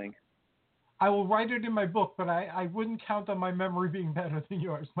little thing. I will write it in my book, but I wouldn't count on my memory being better than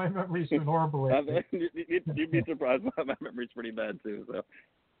yours. My memory's been horrible lately. You'd be surprised. My memory's pretty bad, too.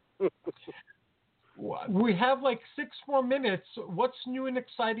 So. We have 6 more minutes. What's new and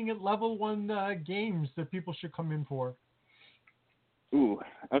exciting at Level 1 games that people should come in for? Ooh,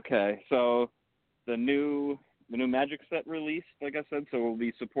 okay. So the new Magic set released, like I said, so we'll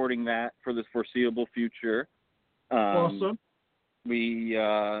be supporting that for the foreseeable future. Awesome.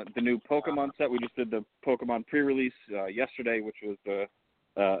 The new Pokemon set, we just did the Pokemon pre-release yesterday, which was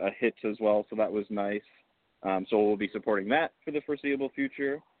a hit as well, so that was nice. So we'll be supporting that for the foreseeable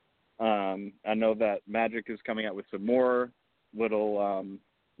future. I know that Magic is coming out with some more little,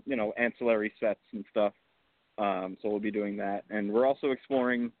 ancillary sets and stuff. So we'll be doing that. And we're also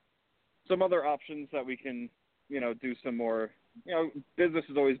exploring some other options that we can do some more, business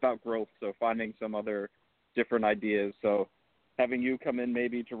is always about growth, so finding some other different ideas. So having you come in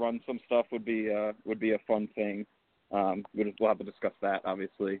maybe to run some stuff would be a fun thing. We'll have to discuss that,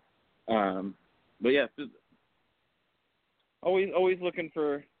 obviously. But yeah, always looking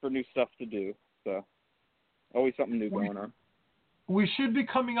for new stuff to do. So always something new going on. We should be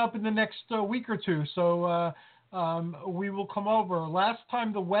coming up in the next week or two, so we will come over. Last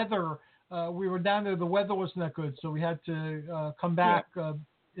time the weather, we were down there, the weather wasn't that good, so we had to come back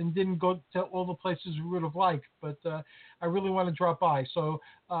and didn't go to all the places we would have liked, but I really want to drop by. So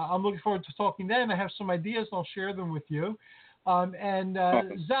I'm looking forward to talking then. I have some ideas, and I'll share them with you.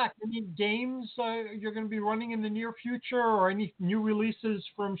 Zach, any games you're going to be running in the near future or any new releases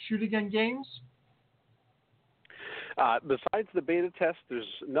from Shoot Again Games? Besides the beta test, there's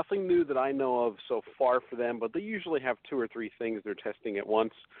nothing new that I know of so far for them, but they usually have 2 or 3 things they're testing at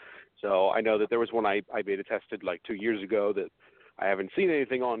once. So I know that there was one I beta tested 2 years ago that I haven't seen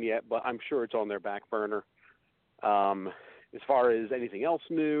anything on yet, but I'm sure it's on their back burner. As far as anything else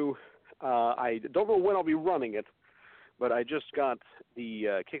new, I don't know when I'll be running it, but I just got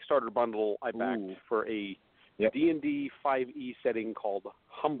the Kickstarter bundle I backed for a D&D 5e setting called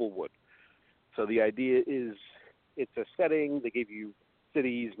Humblewood. So the idea is it's a setting. They give you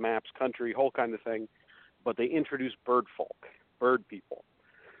cities, maps, country, whole kind of thing, but they introduce bird folk, bird people.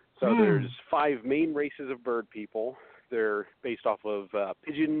 So there's 5 main races of bird people. They're based off of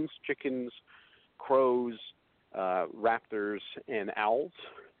pigeons, chickens, crows, raptors, and owls.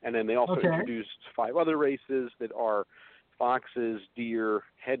 And then they also introduced 5 other races that are foxes, deer,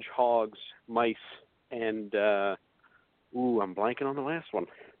 hedgehogs, mice, and I'm blanking on the last one.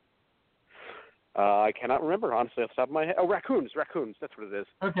 I cannot remember, honestly, off the top of my head. Oh, raccoons. That's what it is.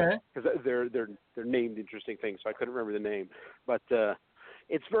 Okay. Because they're named interesting things, so I couldn't remember the name. But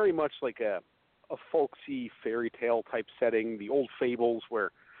it's very much like a folksy fairy tale type setting, the old fables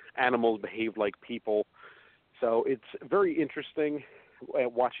where animals behave like people. So it's very interesting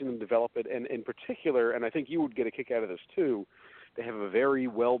watching them develop it. And in particular, and I think you would get a kick out of this too, they have a very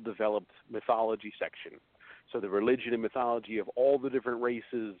well-developed mythology section. So the religion and mythology of all the different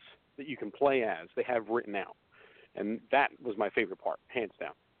races that you can play as, they have written out. And that was my favorite part, hands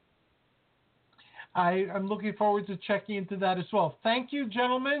down. I'm looking forward to checking into that as well. Thank you,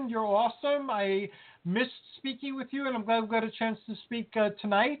 gentlemen. You're awesome. I missed speaking with you, and I'm glad we got a chance to speak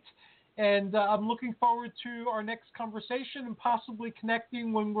tonight. And I'm looking forward to our next conversation and possibly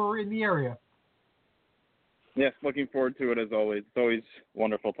connecting when we're in the area. Yes, looking forward to it as always. It's always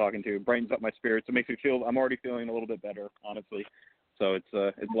wonderful talking to you. It brightens up my spirits. It makes me feel, I'm already feeling a little bit better, honestly. So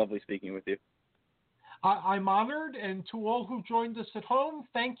it's lovely speaking with you. I'm honored, and to all who joined us at home,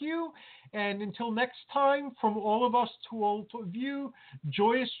 thank you. And until next time, from all of us to all of you,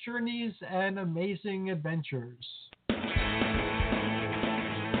 joyous journeys and amazing adventures.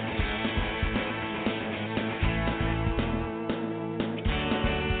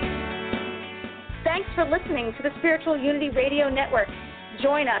 Thanks for listening to the Spiritual Unity Radio Network.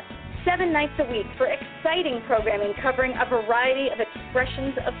 Join us 7 nights a week for exciting programming covering a variety of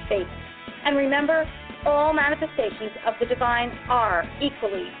expressions of faith. And remember, all manifestations of the divine are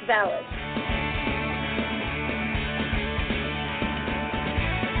equally valid.